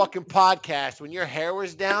this What do you- fucking podcast. When your hair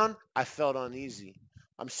was down, I felt uneasy.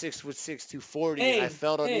 I'm 6'6", 240, and I Hey,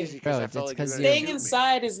 felt hey. uneasy because Bro, I felt it's like you were 'cause gonna you're- Staying shoot me.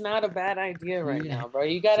 inside is not a bad idea right You- now, bro.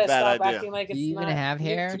 You gotta a bad stop idea. acting like Do it's you not. even have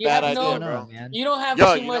hair? You Bad have idea, no. What's going bro. on, man? You don't have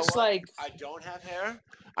Yo, too you know much what? like. I don't have hair.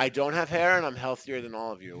 I don't have hair, and I'm healthier than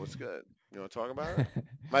all of you. What's good? You want to talk about it?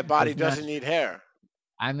 My body It's not- doesn't need hair.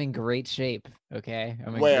 I'm in great shape. Okay,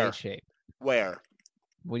 I'm in Where? great shape. Where?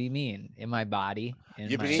 What do you mean? In my body? In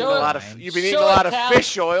You've been my eating a Show it- lot of mind? you've been eating Show a it, lot of Cal.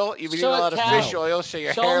 fish oil. You've been eating Show a it, lot of Cal. fish oil, so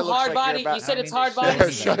your Show hair him looks hard like body. you're about. You said I it's mean, hard show body.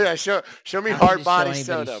 me Show me I don't hard need to show body anybody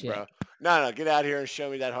soda, shit. bro. No, get out here and show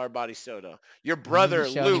me that hard body soda. Your I don't need brother to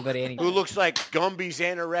show Luke, anybody who anything. looks like Gumby's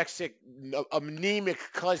anorexic, anemic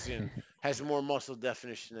cousin, has more muscle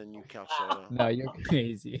definition than you, Cal Soda. No, you're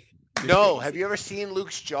crazy. You're No, crazy. have you ever seen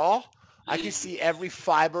Luke's jaw? I can see every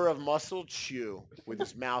fiber of muscle chew with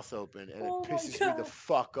his mouth open, and Oh it my pisses me the God.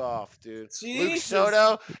 fuck off, dude. Luke Jesus.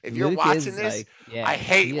 Soto, if you're Luke watching is this, like, yeah, I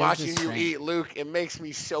hate he has the watching you strength. eat, Luke. It makes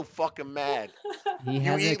me so fucking mad. He You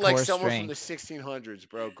has a eat like core someone strength. from the 1600s,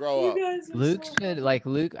 bro. Grow You up. guys are Luke so should funny. like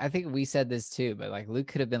Luke. I think we said this too, but like Luke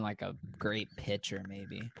could have been like a great pitcher,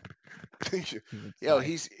 maybe. He was, Yo, like,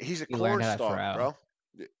 he's a he learned how to cornstalk, throw.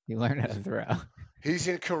 bro. he learned how to throw. He's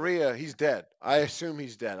in Korea. He's dead. I assume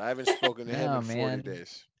he's dead. I haven't spoken to him No, in 40 man.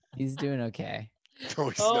 days. He's doing okay. No,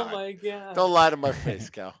 he's Oh not. my God. Don't lie to my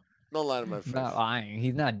face, Cal. Don't lie to my I'm face. not lying.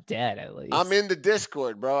 He's not dead, at least. I'm in the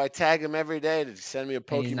Discord, bro. I tag him every day to send me a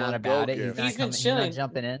And he's not Pokemon about Go it. He's gift. not He's been coming. He's not chilling.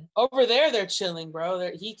 jumping in. Over there, they're chilling,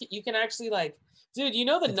 bro. You can actually like, dude. You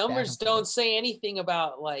know the It's back numbers and don't forth. say anything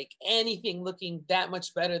about like anything looking that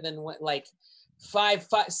much better than what like 5,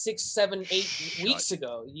 6, 7, 8 Shut weeks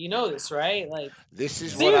ago. You know this, right? Like, This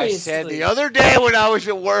is what I said Seriously. the other day when I was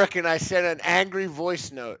at work, and I sent an angry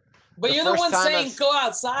voice note. but The you're the first one time saying I've- go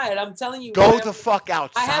outside. I'm telling you, Go man, the fuck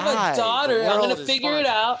outside. I have a daughter. The I'm gonna world is figure fine. it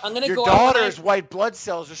out. I'm gonna Your go out. daughter's white blood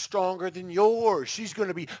cells are stronger than yours. She's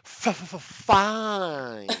gonna be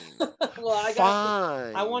fine. Well, I got.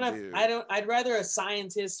 Fine. I want to. dude. I don't. I'd rather a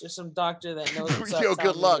scientist or some doctor that knows what's up. Yo, tell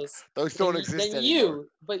good me luck. this Those don't than exist than anymore. you.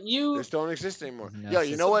 But you. Those don't exist anymore. No, Yo, it's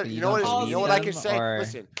you just know what? you You know don't what? You know believe what I can them, say? or-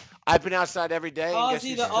 Listen, I've been outside every day, and guess Ozzy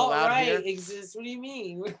who's the still alt out right here? exists. What do you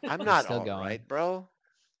mean? I'm not Still all going. right, bro.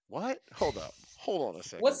 What? Hold up. Hold on a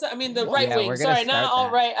second. What's the? I mean, the What? right Yeah, wing. we're gonna Sorry, not start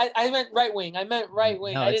alt that. right. I meant right wing. I meant right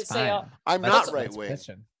wing. No, I it's didn't say fine. alt. I'm Let's- not right Let's wing, push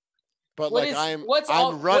him. but What like is- I'm. what's I'm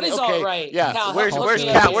alt- what running. is okay, alt-right? yeah. Cal, where's look where's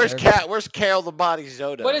me Cat? up Where's here. Cat? Where's Kale the Body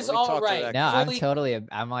Zoda? What is Let me talk to alt-right? that No, guy. I'm fully- totally.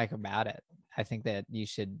 I'm like about it. I think that you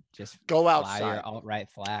should just Go fly outside. your alt right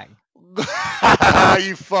flag.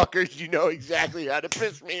 You fuckers, you know exactly how to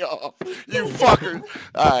piss me off. You fuckers.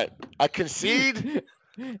 All right, I concede.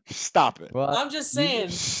 Stop it. Well, I'm just you- saying.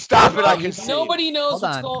 Stop it. I Nobody, concede. nobody knows Hold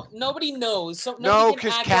what's on. going. Nobody knows. So No, nobody can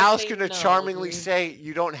because act Cal's like they gonna know, charmingly dude. say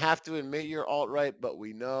you don't have to admit you're alt right, but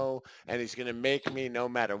we know, and he's gonna make me no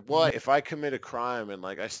matter what. If I commit a crime and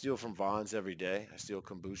like I steal from Vons every day, I steal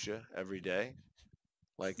kombucha every day.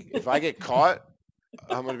 Like if I get caught,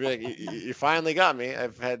 I'm gonna be like, you finally got me.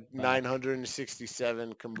 I've had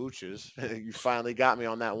 967 kombuchas. You finally got me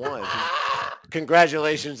on that one.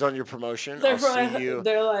 Congratulations on your promotion. They're, I'll see you.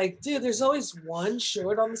 they're like, dude, there's always one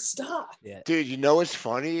short on the stock. yeah. Dude, you know what's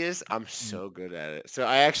funny is I'm so good at it. So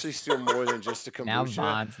I actually steal more than just a Now kombucha.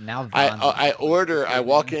 Vons. Now Vons. I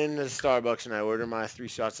walk into Starbucks and I order my 3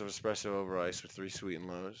 shots of espresso over ice with 3 sweet and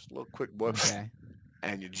lows. A little quick boy. Okay.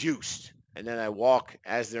 And you're juiced. And then I walk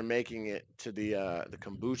as they're making it to the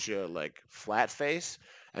kombucha like flat face,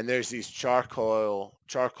 and there's these charcoal,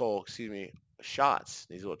 shots.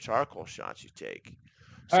 These little charcoal shots you take.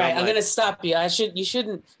 So All right, I'm like, gonna stop you. You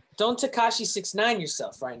shouldn't. Don't Takashi 6ix9ine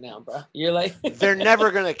yourself right now, bro. You're like. They're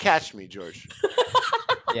never gonna catch me, George.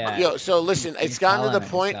 Yeah. Yo, so listen, it's gotten to the telling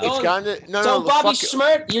point. yourself. It's gotten to no, Don't no. Bobby fuck it.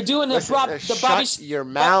 Schmidt. You're doing the Listen, the Bobby. shut your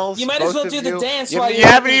mouths. You might as well both do of the you. dance You, while you you're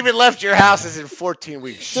haven't even left your houses in 14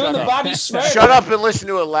 weeks. doing Shut the up. Bobby Schmidt. Shut up and listen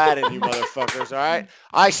to Aladdin, you motherfuckers, all right?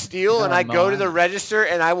 I steal and No, I go to man. the register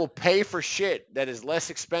and I will pay for shit that is less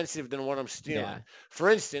expensive than what I'm stealing. Yeah. For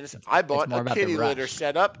instance, I bought more a about the kitty litter rush.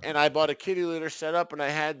 setup and I bought a kitty litter setup and I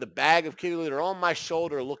had the bag of kitty litter on my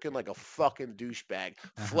shoulder looking like a fucking douchebag,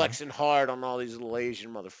 flexing hard on all these little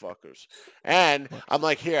Asian motherfuckers. And I'm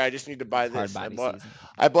like, here, I just need to buy Hard this. I body bought, season.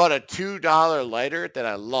 I bought a $2 lighter that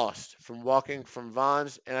I lost from walking from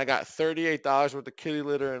Vons, and I got $38 worth of kitty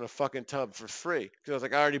litter in a fucking tub for free. Because I was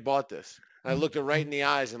like, I already bought this. And I looked her right in the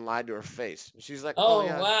eyes and lied to her face. And she's like, Oh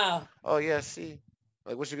yeah. wow. Oh, yeah, see?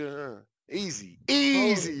 Like, what you gonna do? Easy.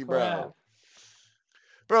 Easy, Holy bro. crap.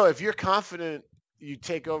 Bro, if you're confident, you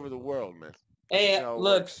take over the world, man. Hey, That's how it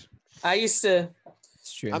look, works. I used to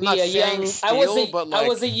It's true. I'm be not a saying young. steal, but like, I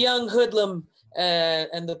was a young hoodlum,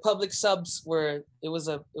 and the public subs were. It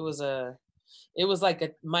was like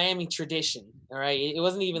a Miami tradition. All right, it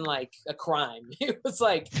wasn't even like a crime. It was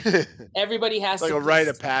like everybody has like to a rite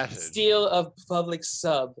of passage. steal a public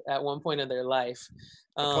sub at one point in their life.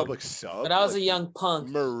 A public sub. But I was like a young punk.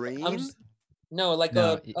 Marine. No, like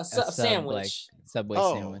No, a sub, sandwich. like Subway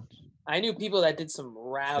Oh. sandwich. I knew people that did some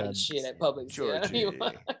rowdy Subs. shit at Publix. you know what I Georgie.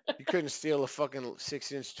 mean? You couldn't steal a fucking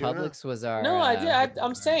 6-inch tuna. Publix was our. No, I did. I'm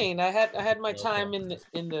our- saying I had my local. time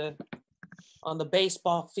on the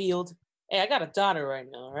baseball field. Hey, I got a daughter right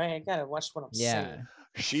now, all right? I gotta watch what I'm Yeah. saying.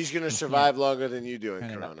 She's gonna can't survive longer than you do in turn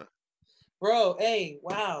it up. Corona. Bro, hey,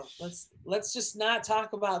 wow. Let's just not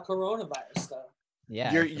talk about coronavirus though.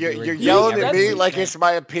 Yeah. You're we were you're doing yelling at everything. me like it's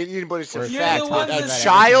my opinion, but it's a We're You're fact. the ones A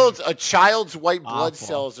that- child's white blood Awful.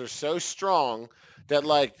 cells are so strong that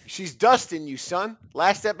like she's dusting you, son.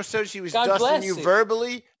 Last episode she was God dusting bless you it.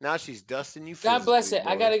 verbally. Now she's dusting you physically. God bless it.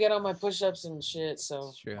 I boy. gotta get on my push-ups and shit. So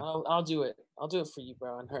It's true. I'll do it. I'll do it for you,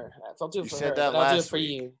 bro, and her. I'll do it You for said her. that But I'll do it last for week.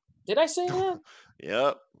 you. Did I say that? Yep.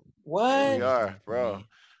 Here What? we are, bro.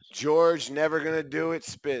 George never gonna do it.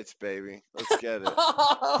 Spits, baby. Let's get it.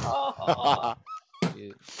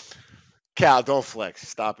 Dude. Cal, don't flex.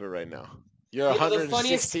 Stop it right now. You're You know, the funniest-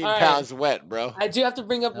 116 all right. pounds wet, bro. I do have to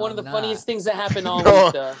bring up No, one of the I'm funniest not. things that happened all No.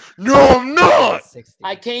 week, though. No, I'm not. 60.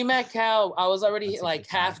 I came at Cal. I was already That's like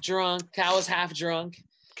 65. half drunk. Cal was half drunk.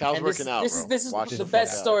 Cal's And working out, this bro. is this is Watch the fuck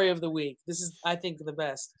best out. story of the week. This is, I think, the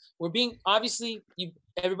best. We're being obviously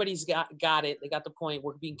everybody's got it. They got the point.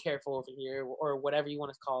 We're being careful over here, or whatever you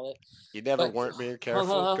want to call it. You never But- weren't being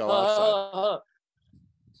careful. Go outside.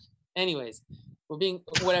 Anyways, we're being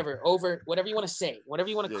whatever you want to say, whatever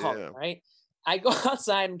you want to call Yeah. it, right? I go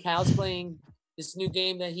outside and Cal's playing this new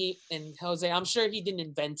game that he and Jose. I'm sure he didn't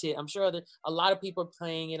invent it. I'm sure a lot of people are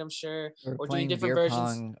playing it. I'm sure, We're or doing playing different beer versions.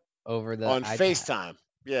 pong over the On iPad. FaceTime.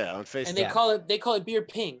 Yeah, on FaceTime. And they Yeah. call it beer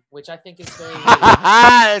ping, which I think is very weird.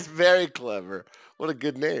 That's very clever. What a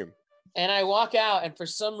good name. And I walk out, and for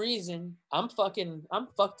some reason, I'm fucked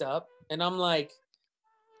up, and I'm like,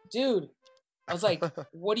 dude, I was like,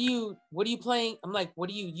 what are you playing? I'm like, what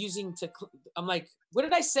are you using to? I'm like, what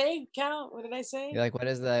did I say, Cal? What did I say? You're like, what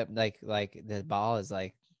is the like the ball is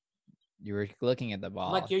like? You were looking at the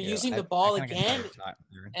ball. like, you're using the I ball kinda got again? tired of talking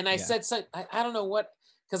to her. And I Yeah, said, so, I don't know what,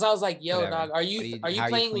 because I was like, yo, whatever. dog, are What you how are playing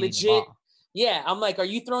cleaning the legit? ball? Yeah, I'm like, are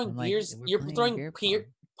you throwing I'm like, beers? "We're You're playing throwing beer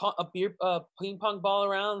pong." a beer ping pong ball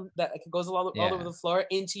around that goes all over Yeah. the floor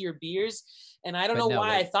into your beers, and I don't But know no,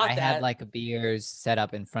 why I like, thought I that. had like a beers set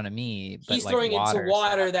up in front of me, but He's like throwing into set up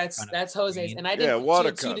water. in That's front of Jose's, screen. and I Yeah, didn't.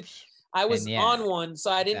 water to- cups. I was And yeah, on one,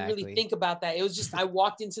 so I didn't really exactly. think about that. It was just I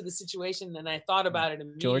walked into the situation and I thought about it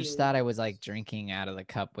immediately. George thought I was like drinking out of the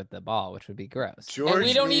cup with the ball, which would be gross. George and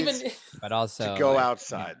we don't needs even. But also to go like,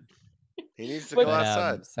 outside. He needs to But- go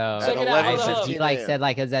outside. So Check it out, At hold up. 11:15 he like a.m. said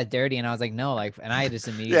like, is that dirty? And I was like, no, like, and I just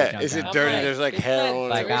immediately Yeah, jumped is it out. dirty? like, There's like it's not hair on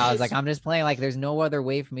Like it. I was like, It's- I'm just playing. Like, there's no other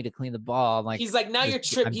way for me to clean the ball. I'm like, He's like, now you're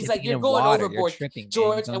just- tripping. I'm He's dipping like, you're in going water. overboard, tripping, man.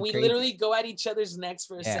 George. You're And we going crazy. literally go at each other's necks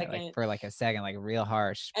for a yeah, second. like for like a second, like real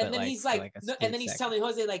harsh. And but, then like, he's for, like, like, a no, split and then he's second. telling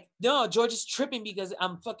Jose like, no, George is tripping because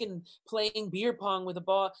I'm fucking playing beer pong with a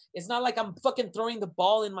ball. It's not like I'm fucking throwing the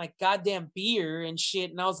ball in my goddamn beer and shit.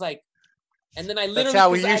 And I was like, and then I literally. That's how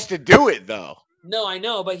we 'cause I- used to do it, though. No, I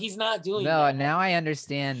know, but he's not doing No, that. now I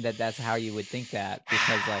understand that that's how you would think that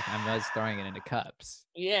because like I'm just throwing it into cups.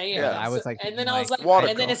 Yeah, yeah. Yeah. I was like, and then thinking, I was like, Water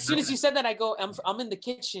and then cup. as soon as you said that, I go, I'm in the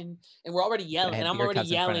kitchen and we're already yelling, had and I'm beer already cups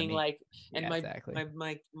in front of yelling me. like, and Yeah, my, exactly.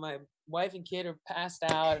 my wife and kid are passed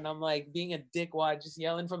out, and I'm like being a dickwad, just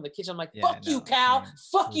yelling from the kitchen. I'm like, Yeah, fuck you, no, Cal, man.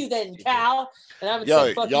 fuck you then, Stupid. Cal. And I haven't Yo,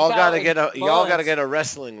 said fuck y'all you, Cal, gotta in get y'all gotta months. get a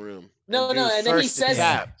wrestling room. No, and do and then he first to says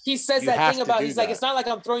tap. he says You that have thing to about do he's like, that. it's not like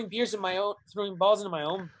I'm throwing balls into my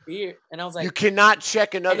own beer, and I was like, You cannot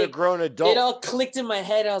check another it- grown it adult. all clicked in my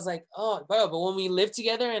head. I was like, oh, bro, but when we live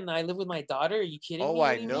together and I live with my daughter, are you kidding me? Oh, What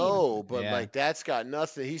I do you mean? know, but Yeah. like that's got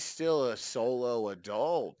nothing. He's still a solo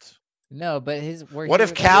adult. No, but What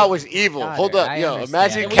if Cal was evil? daughter, Hold up, I yo. understand.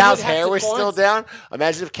 Imagine And if we Cal's would have hair to was still quarantine. down.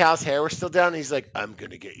 Imagine if Cal's hair was still down. And he's like, I'm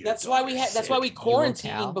gonna get you. That's why we had. That's why we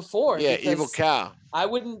quarantined Cal? before. Yeah, evil because Cal. I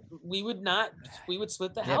wouldn't. We would not. We would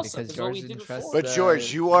split the Yeah, house up. because Is what we George did didn't trust before. But the-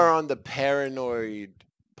 George, you are on the paranoid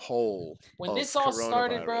pole. When of this all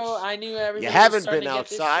started, bro, coronavirus. I knew everybody. You was haven't starting been to get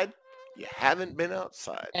this outside. shit. You haven't been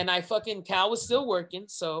outside. And I fucking Cal was still working,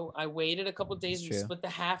 so I waited a couple days It's and true. split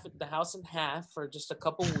the house in half for just a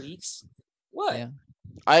couple weeks. What? Yeah.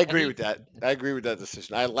 I agree he- with that. I agree with that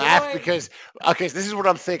decision. I laugh I- because okay, so this is what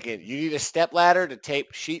I'm thinking. You need a step ladder to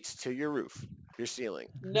tape sheets to your roof, your ceiling.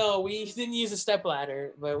 No, we didn't use a step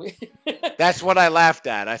ladder, but we. That's what I laughed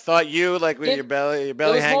at. I thought you like when It- your belly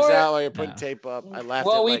was hangs more- out while you're putting No. tape up. I laughed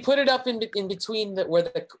Well, at we like, put it up in between where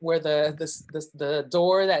the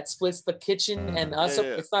door that splits the kitchen and us. Yeah, yeah.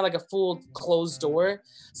 It's not like a full closed door,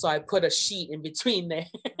 so I put a sheet in between there.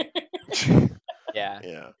 Yeah.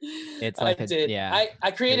 yeah. It's like I a- did. yeah.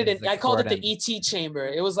 I created It's it. a I called it cordon. the ET chamber.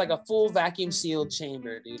 It was like a full vacuum sealed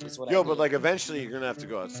chamber, dude. Is what I Yo, did. but like eventually you're gonna have to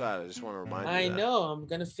go outside. I just want to remind you. I that. know I'm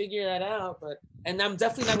gonna figure that out, and I'm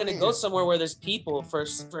definitely not gonna go somewhere where there's people.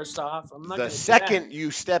 First off, I'm not. The gonna do that. second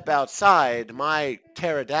you step outside, my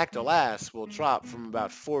pterodactyl ass will drop from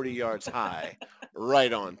about 40 yards high,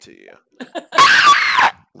 right onto you.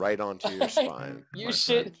 Right onto your spine. Your my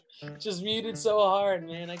shit friend. just muted so hard,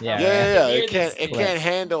 man. I Yeah, can't Yeah. hear It can't. this It thing. can't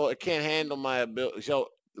handle. It can't handle my ability. So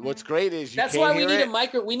what's great is you That's can't why we hear need it. a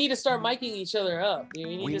micro. We need to start miking each other up. We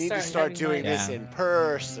We need to start having doing mics. this Yeah. in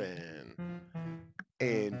person.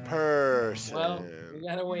 in person. Well, we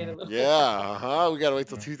gotta wait a little. Yeah, we gotta wait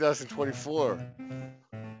till 2024.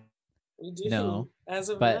 We do. No, As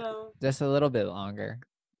of but now. just a little bit longer,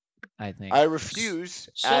 I think. I refuse.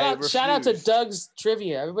 Shout out to refuse. Doug's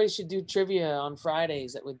trivia. Everybody should do trivia on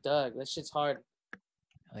Fridays with Doug. That shit's hard.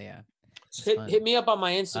 Oh yeah. It's Hit, fun. hit me up on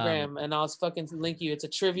my Instagram and I'll fucking link you. It's a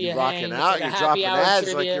trivia You're rocking hang. out. It's like You're a dropping happy hour ads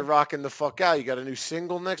trivia. like you're rocking the fuck out. You got a new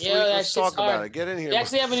single next Yeah, week. that Let's shit's talk about hard. it. Get in here. We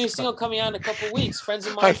actually have a new single coming out in a couple weeks. Friends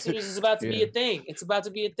of Mine series is about to be a thing. It's about to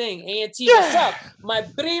be a thing. A&T, what's up? My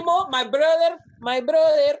primo, my brother.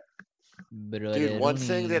 Dude, one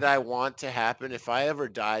thing that I want to happen if I ever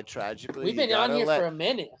die tragically, We've been on here for a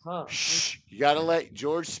minute, huh? Shh, you gotta let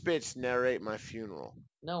George Spitz narrate my funeral.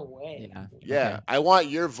 No way. Yeah, Okay. I want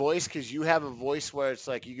your voice because you have a voice where it's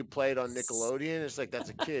like you could play it on Nickelodeon. It's like that's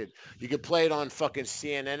a kid. You could play it on fucking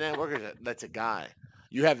CNN network. That's a guy.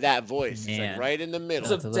 You have that voice. It's Man. like right in the middle.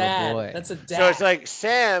 That's That's a a little dad. boy. That's a dad. So it's like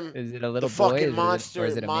Sam, Is it a the little boy? fucking or monster,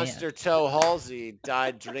 is it a man? monster toe Halsey,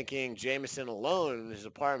 died drinking Jameson alone in his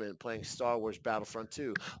apartment, playing Star Wars Battlefront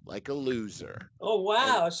 2 like a loser. Oh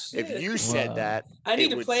wow, shit. If you said Whoa. that, I need it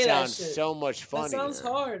to would play that sound shit. so much funnier. That sounds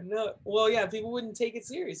hard. No, well, yeah, people wouldn't take it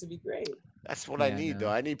serious. It'd be great. That's what I Yeah, need, no. though.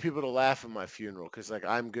 I need people to laugh at my funeral because, like,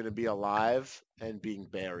 I'm gonna be alive and being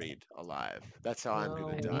buried alive. That's how I'm Oh,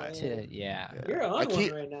 gonna I die. need to, yeah. You're on I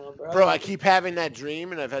keep- one right now, bro. Bro, I keep having that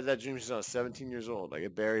dream, and I've had that dream since I was 17 years old. I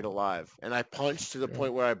get buried alive, and I punch to the Yeah.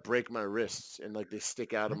 point where I break my wrists, and like they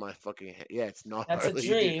stick out of my fucking head. Yeah, it's not. That's a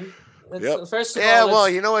dream. That's, Yep. First of Yeah, all, well,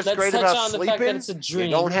 let's- you know what's let's great touch about on the sleeping? fact that it's a dream.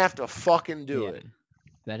 You don't have to fucking do Yeah. it.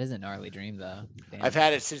 That is a gnarly dream, though. Damn. I've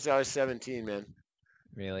had it since I was 17, man.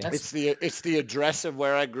 Really? That's- It's the address of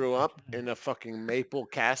where I grew up in a fucking maple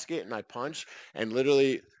casket, and I punch, and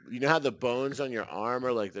literally, you know how the bones on your arm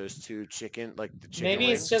are like those two chicken, like the chicken Maybe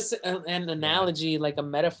wings? it's just an analogy, like a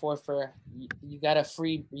metaphor for you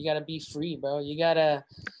gotta be free, bro. You gotta.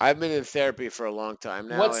 I've been in therapy for a long time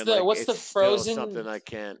now. What's and, the- like, what's the it's still frozen- something I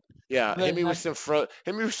can't. Yeah, But hit me I- with some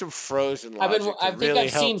frozen I logic. to think really I've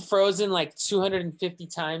help. seen Frozen like 250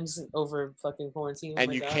 times over fucking quarantine. Oh And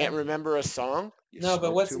my you God. can't remember a song? You No, but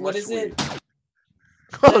smoke what too is much it? weed.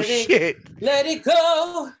 Oh Let it- shit! Let it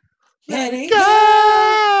go. Let it go.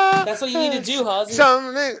 Go! That's what you need to do, Halsey.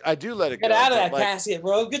 Something I do let it go. Get out of but, that like, casket,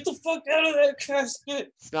 bro. Get the fuck out of that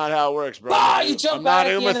casket. It's not how it works, bro. Ah, I'm you jump I'm not out at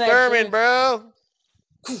the Uma end of that Thurman, shit. bro.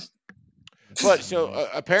 But so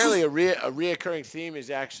apparently a reoccurring theme is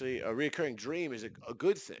actually a reoccurring dream is a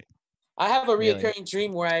good thing. I have a Really? reoccurring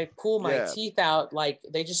dream where I pull my Yeah. teeth out, like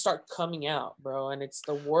they just start coming out, bro, and it's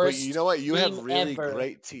the But worst. you know what? You have dream really ever.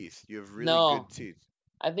 great teeth. You have really No. good teeth.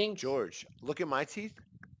 I think George, look at my teeth.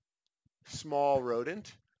 Small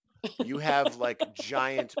rodent. You have like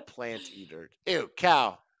giant plant eater. Ew,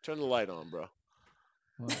 cow. Turn the light on, bro.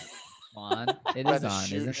 Well, on. It About is to on,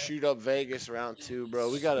 isn't it? shoot up Vegas round 2,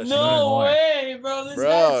 bro. We gotta no more. way, bro. This Bro,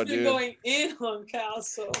 guy's been dude. going in on Cal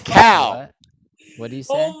so. cow. What? What do you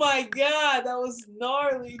say? Oh my god, that was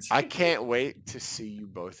gnarly. I dude. can't wait to see you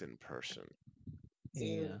both in person.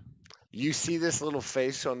 Yeah. You see this little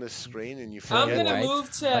face on the screen and you I'm forget. gonna whites.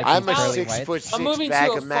 move to. Like I'm a Pearly 6 whites? foot I'm 6 moving bag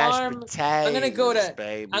to a of mashed farm. potatoes. I'm gonna go to-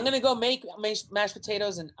 baby. I'm gonna go make mashed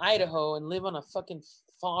potatoes in Idaho and live on a fucking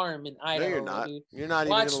farm in No, Idaho. you're not. Dude. You're not even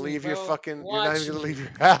Watch gonna me, leave your bro. fucking. You're not Watch even gonna me. leave your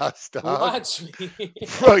house, dog. Watch me.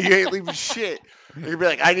 Bro, you ain't leaving shit. You're gonna be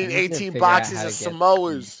like, I need need to 18 figure out boxes how of to get-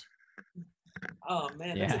 Samoas. Oh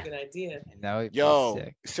man, that's Yeah. a good idea. That would be Yo,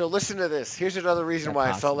 sick. so listen to this. Here's another reason That why I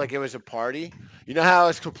possible. felt like it was a party. You know how I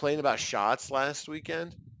was complaining about shots last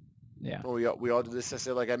weekend? Yeah. Well, we all did this. I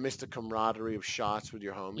said, like, I missed the camaraderie of shots with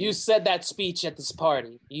your homies. You said that speech at this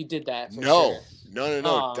party. You did that. For No, sure. no.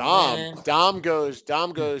 Aw, Dom. man. Dom goes,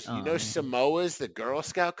 Aw, you know man. Samoa's, the Girl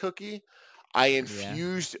Scout cookie? I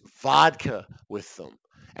infused vodka with them.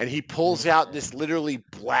 And he pulls out this literally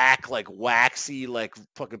black, like waxy, like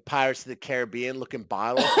fucking Pirates of the Caribbean looking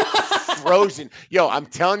bottle. Frozen. Yo, I'm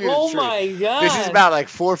telling you the Oh truth. my god. This is about like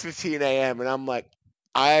 4:15 a.m. and I'm like,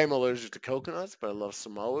 I'm allergic to coconuts, but I love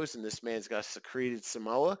Samoas, and this man's got secreted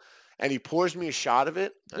Samoa, and he pours me a shot of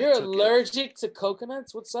it. and I You're took it. allergic to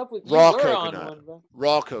coconuts? What's up with you? Raw were coconut. on one, bro.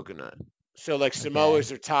 Raw coconut. So like Okay.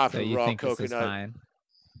 Samoas are topped So with you raw think this is coconut. fine?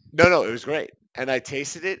 No, it was great. And I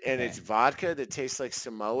tasted it, and Okay. it's vodka that tastes like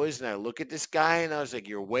Samoas. And I look at this guy, and I was like,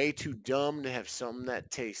 "You're way too dumb to have something that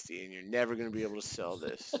tasty, and you're never gonna be able to sell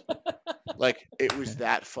this." Like it was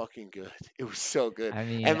that fucking good. It was so good. I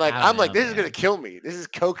mean, And like I don't I'm like, know, this is man. gonna kill me. This is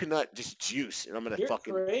coconut just juice, and I'm gonna You're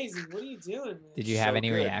fucking crazy. What are you doing, man? Did you have so any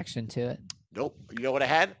good. reaction to it? nope. You know what I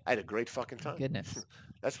had? I had a great fucking time. Goodness.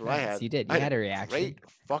 That's what I Nice, had. You did. I You had a reaction. Great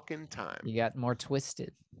fucking time. You got more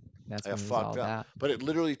twisted. That's I what it was fucked all up. about. But it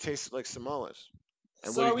literally tasted like Samoas.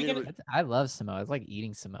 And So what are we you do gonna? with- I love Samoas. I like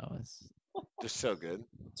eating Samoas. they're so good.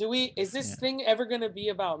 Is this Yeah. thing ever gonna be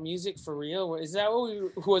about music for real? Or is that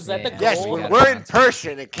what was that the Yeah. goal? Yes, we when gotta we're in balance it.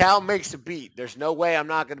 person and Cal makes a beat, there's no way I'm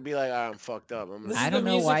not gonna be like, I'm fucked up. I'm This gonna I is don't the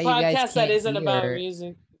know music why you guys podcast that can't isn't about hear-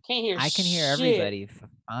 music. Can't hear. I can hear shit. everybody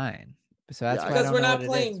fine. So that's Yeah, why I Because don't we're know not what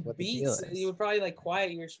playing it is, what the deal beats. is. You would probably like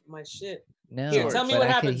quiet my shit. No, Here, tell me but what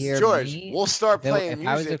I happens. could hear George, me. we'll start If playing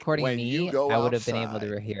I was music recording when me, you go I would have been able outside.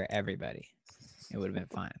 to hear everybody. It would have been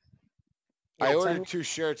fine. I Yeah, tell ordered me- 2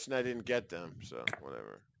 shirts and I didn't get them, so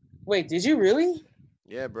whatever. Wait, did you really?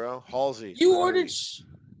 Yeah, bro. Halsey. You literally. ordered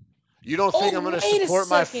You don't think Oh, I'm gonna wait a support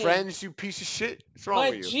my second. friends, you piece of shit? What's wrong my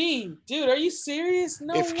with you? G, dude. Are you serious?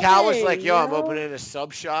 No If way. Cal was like, yo, I'm yo. opening a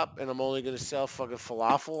sub shop and I'm only gonna sell fucking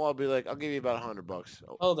falafel, I'll be like, I'll give you about $100.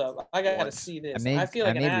 Hold up, I gotta What? see I this. made I feel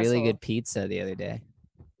like I an made really asshole. good pizza the other day.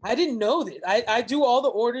 I didn't know that. I do all the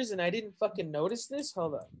orders and I didn't fucking notice this.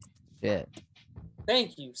 Hold up. Shit.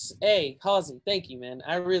 Thank you. Hey, Halsey, thank you, man.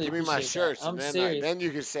 I really Give me my appreciate shirts, that. I'm and then, serious. then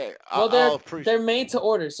you can say, Well, I'll appreciate. they're made to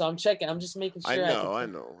order, so I'm checking. I'm just making sure. I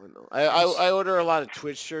know. I order a lot of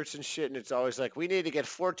Twitch shirts and shit, and it's always like, we need to get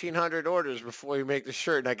 1,400 orders before we make the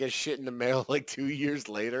shirt, and I get shit in the mail like 2 years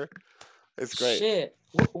later. It's great. Shit.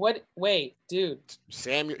 What? Wait, dude.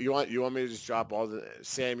 Samuel, you want me to just drop all the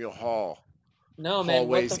Samuel Hall? No, man.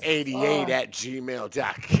 What the Hallways88 fuck? at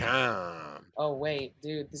gmail.com. Oh wait,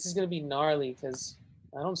 dude. This is gonna be gnarly because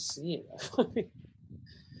I don't see it.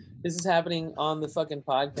 This is happening on the fucking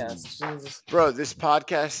podcast. Jesus. Bro, this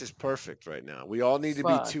podcast is perfect right now. We all need to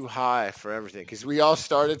Fuck. be too high for everything because we all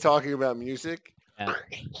started talking about music. Yeah.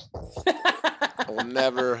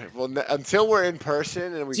 Until we're in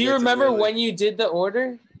person and we. Do you get to remember really- when you did the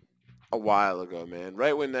order? A while ago, man.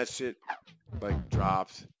 Right when that shit like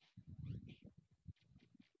dropped.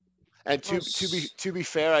 And Oh, to be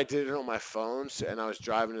fair, I did it on my phone, and I was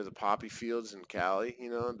driving to the poppy fields in Cali. You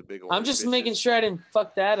know, the big. I'm just making sure I didn't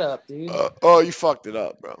fuck that up, dude. Oh, you fucked it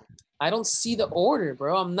up, bro. I don't see the order,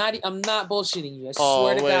 bro. I'm not bullshitting you. I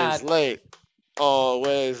swear to Always God. late.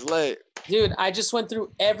 Always late. Dude, I just went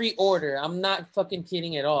through every order. I'm not fucking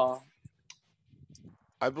kidding at all.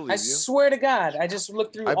 I believe I you. swear to God. I just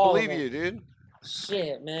looked through I all believe of them. you, dude.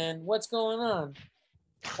 Shit, man. What's going on?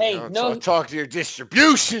 Hey, Now no, talk to your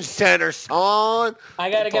distribution center, son.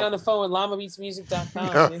 I gotta get on the phone with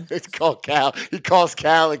llamabeatsmusic.com, No, dude. it's called Cal. He calls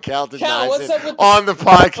Cal, and Cal denies Cal, what's it up with on the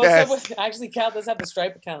What's podcast. up with, actually, Cal does have the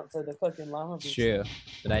Stripe account for the fucking Llama Beats. True,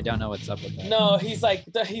 but I don't know what's up with that. No, he's like,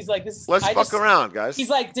 this is. Let's I fuck just- around, guys. He's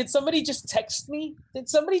like, did somebody just text me? Did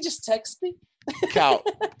somebody just text me?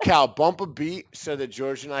 Cal, bump a beat so that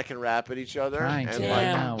George and I can rap at each other. Trying And to. like,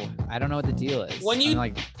 Damn. I don't know what the deal is. When you- I'm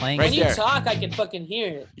like playing. Right When you there. talk, I can fucking hear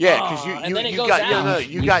it. yeah, because Aw, and then it you goes got out. no,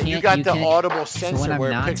 You got can't- the can't- audible So sensor when I'm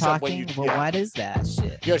where it not picks up when talking, you. well, yeah. what is that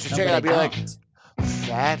shit? Yo, so check it No, out. Be but I like, don't.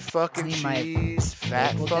 fat fucking See my cheese,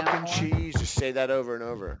 fat vocal down fucking more? cheese. Just say that over and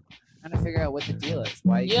over. Trying to figure out what the deal is.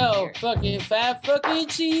 Why? you Yo, can't hear. fucking fat fucking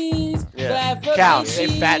cheese. Yeah. Fat fucking Cal, cheese. say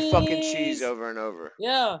fat fucking cheese over and over.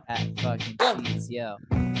 Yeah, Fat fucking Yeah. cheese, yo.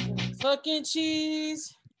 fucking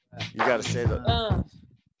cheese. You gotta say that.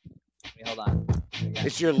 Wait, hold on. I got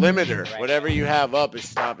It's your limiter. Right. Whatever you have up is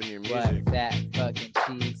stopping your what? music. Fat fucking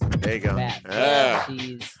cheese. There you go. Fat Yeah. fucking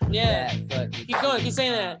cheese. Yeah. Fat fucking Keep going, keep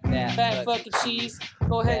saying that. Fat fucking cheese.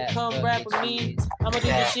 Go ahead, Fat come rap with fucking me. cheese. I'ma do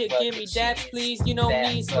this Fat shit. Give me fucking daps, cheese. please. You know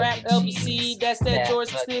Fat me, rap fucking LBC. cheese. That's that Fat George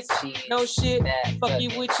fucking Smith. cheese. No shit. Fat Fuck you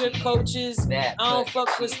fucking with your cheese. coaches. Fat I don't fucking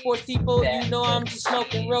fuck with cheese. sports people. Fat You know I'm fucking just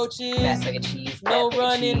smoking cheese. roaches. Fat fucking cheese. No Fat fucking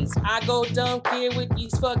running. cheese. I go dunk here with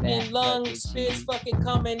these fucking Fat lungs. fucking Spits cheese. fucking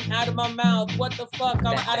coming out of my mouth. What the fuck?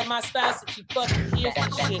 I'm Fat out of my spouse if she fucking hears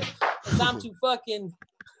this shit. Cause I'm too fucking.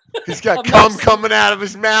 He's got I'm cum not- coming out of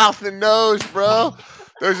his mouth and nose, bro.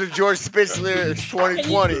 Those are George Spitz lyrics, Can you-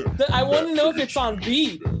 2020. I want to know if it's on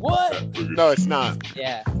beat. What? No, it's not.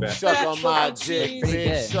 Yeah. Suck Fat on my fucking dick, cheese. Pretty bitch.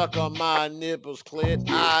 good. Suck on my nipples, clit.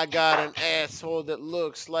 I got an asshole that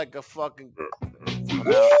looks like a fucking. I'm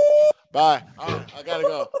out. Bye. I gotta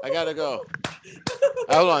go. I gotta go.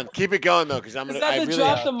 Hold on. Keep it going though, cause I'm Is gonna. that I the really.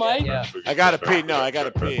 drop the mic? Yeah. I gotta pee. No, I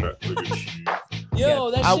gotta pee.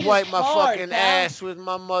 Yo, that I shit wipe is my hard, fucking pal. ass with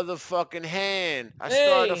my motherfucking hand. I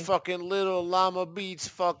start a Hey. fucking little Llama Beats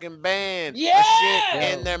fucking band. Yeah! I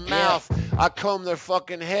shit in their Yeah. mouth. I comb their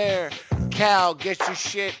fucking hair. Cal, get your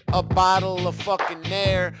shit a bottle of fucking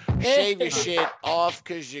Nair. Shave your shit off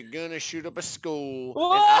cause you're gonna shoot up a school.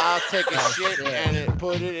 What? And I'll take a Oh, shit shit. and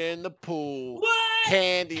put it in the pool. What?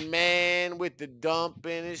 Candy man with the dump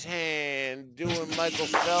in his hand. Doing Michael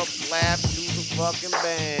Phelps laps to the fucking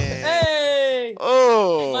band. Hey,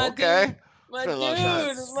 Oh, my okay. dude, my been a long time.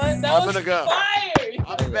 dude, that I'm was gonna go. fire.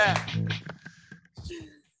 I'll be back.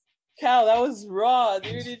 Cal, that was raw,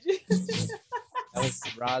 dude. Did you? That was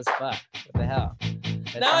raw as fuck. What the hell?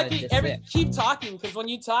 That Now I sounded can just sick. keep talking because when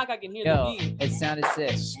you talk, I can hear Yo, the beat. it sounded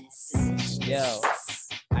sick. Yo,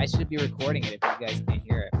 I should be recording it if you guys can't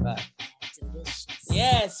hear it. But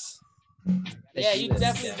Yes. Yeah, do you this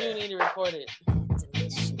definitely together. do need to record it.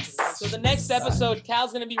 So the next episode,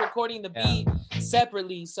 Cal's gonna be recording the beat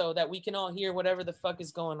separately so that we can all hear whatever the fuck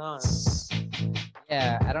is going on.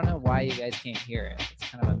 Yeah, I don't know why you guys can't hear it. It's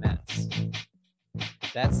kind of a mess.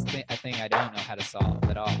 That's a thing I don't know how to solve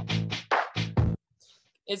at all.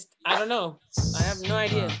 I don't know. I have no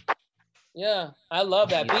idea. Huh. Yeah, I love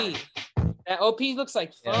that Neither. beat. That OP looks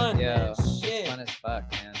like fun, Yeah, man. it's Shit. fun as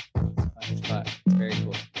fuck, man. It's fun as fuck. It's very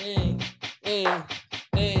cool. Hey, hey,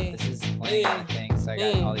 hey. This is playing Hey, everything, so I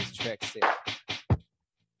got hey. all these tricks too.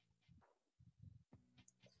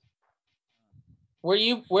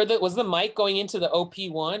 Was the mic going into the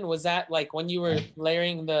OP1? Was that like when you were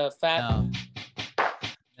layering the fat?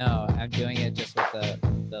 No, I'm doing it just with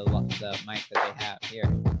the mic that they have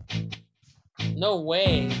here. No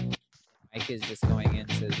way. Mic is just going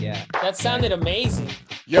into That sounded amazing.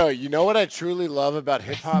 Yo, you know what I truly love about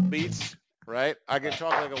hip hop beats, right? I can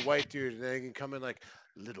talk like a white dude, and they can come in like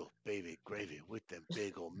little baby gravy with them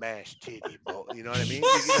big old mashed titty, bro. You know what I mean?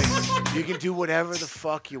 You can do whatever the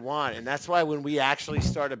fuck you want, and that's why when we actually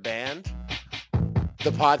start a band,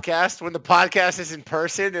 when the podcast is in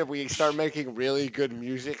person and we start making really good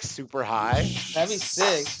music super high. That'd be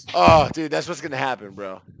sick. Oh, dude, that's what's gonna happen,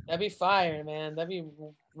 bro. That'd be fire, man. That'd be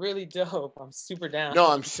really dope. I'm super down. No,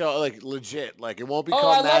 I'm so like legit. Like it won't be Oh,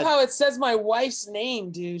 called I love Mad. how it says my wife's name,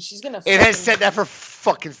 dude. She's gonna. It has said that for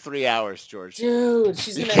fucking 3 hours, George. Dude,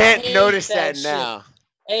 she's You gonna. can't hate notice that shit. now.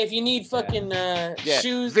 Hey, if you need fucking Yeah,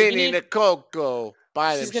 shoes, if you Vinny need, the Coco.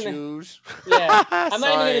 Buy them She's gonna- shoes. yeah. I'm not even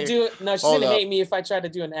Sorry. gonna do it. No, she's Hold gonna up. hate me if I try to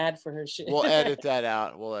do an ad for her shit. We'll edit that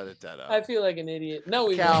out. We'll edit that I out. feel like an idiot. No,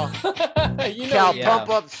 we Cal- won't. You know. Cal, Yeah. pump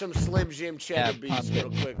up some Slim Jim cheddar Yeah, beats pump real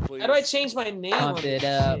it. quick, please. How do I change my name? Pump on it this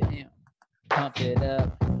up. shit? Pump it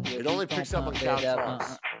up. It only picks up on Cal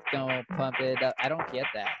talks. Don't pump it up. I don't get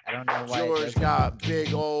that. I don't know why. it George does that. got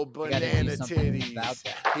big old We gotta do banana something about titties.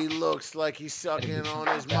 that. He looks like he's sucking do on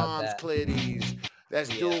something his about mom's that. clitties. That's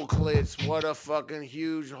Yeah. dual clits. What a fucking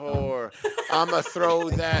huge whore. I'ma throw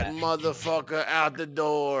that motherfucker out the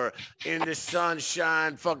door. In the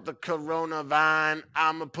sunshine, fuck the corona vine.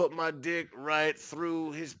 I'ma put my dick right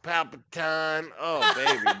through his palpatine. Oh,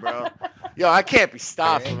 baby, bro. Yo, I can't be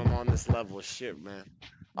stopped when I'm on this level of shit, man.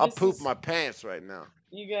 I'll This poop is- my pants right now.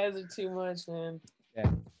 You guys are too much, man.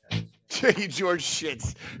 George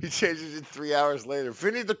shits. He changes it 3 hours later.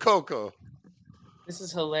 Vinny the Coco. This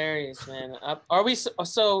is hilarious, man. Are we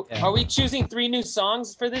so? Yeah. Are we choosing 3 new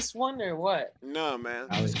songs for this one or what? No, man.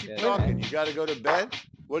 I was Just keep good, talking. man. You got to go to bed?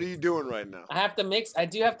 What are you doing right now? I have to mix. I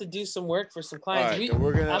do have to do some work for some All clients. right, then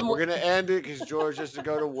we're I'm- gonna end it because George has to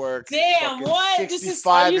go to work. Damn, Fucking what? This is.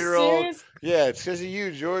 Are you 65-year-old. serious? Yeah, it's because of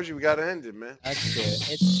you, George. We got to end it, man. That's true.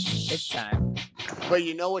 It's time. But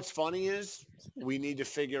you know what's funny is we need to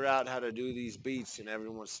figure out how to do these beats and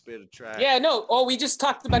everyone spit a track. Yeah, no. Oh, we just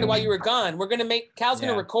talked about it while you were gone. We're gonna make. Cal's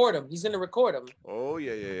gonna Yeah. record them. He's gonna record them. Oh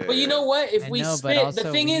yeah. But you know what? If I we know, but spit, also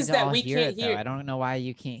the thing we is need to that all we hear can't it, though. hear. I don't know why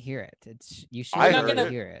you can't hear it. You should I be heard able to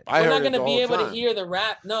it. hear it. I We're not heard it gonna the be whole able to time. hear the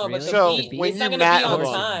rap. No, but Really? the So, beat, when it's you not gonna be hold on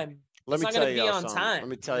on. time. Let It's me not tell gonna you be all on something. time, Let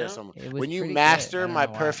me tell you you know? something. It was When you pretty good. I master don't my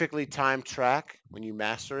know why. perfectly timed track, when you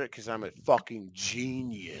master it, because I'm a fucking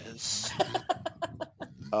genius.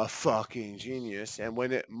 A fucking genius. And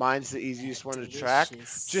when mine's the easiest one to track,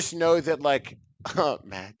 just know that like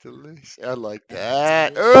Mad Delicious. I like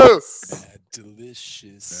that. Oh, Bad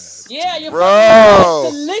delicious. Yeah, you're Bro.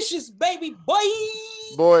 fucking delicious, baby boy.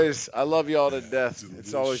 boys, I love y'all to death.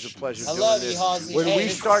 It's always a pleasure I doing love you, this. Halsey. When Hey, we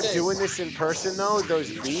this is start sick. doing this in person, though, those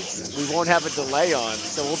beats, we won't have a delay on,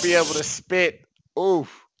 so we'll be able to spit.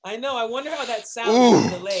 Oof. I know. I wonder how that sounds Ooh.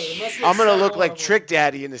 with the delay. It must look I'm gonna so look like horrible. Trick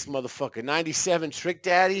Daddy in this motherfucker. 97 Trick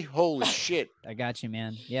Daddy. Holy shit. I got you,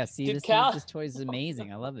 man. Yeah, see, Dude, this, Cal- this toy is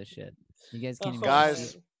amazing. I love this shit. You guys can't even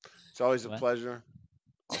Guys, see it. It's always a What? pleasure.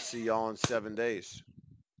 I'll see y'all in 7 days.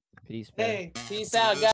 Peace, brother. Hey, peace out, guys.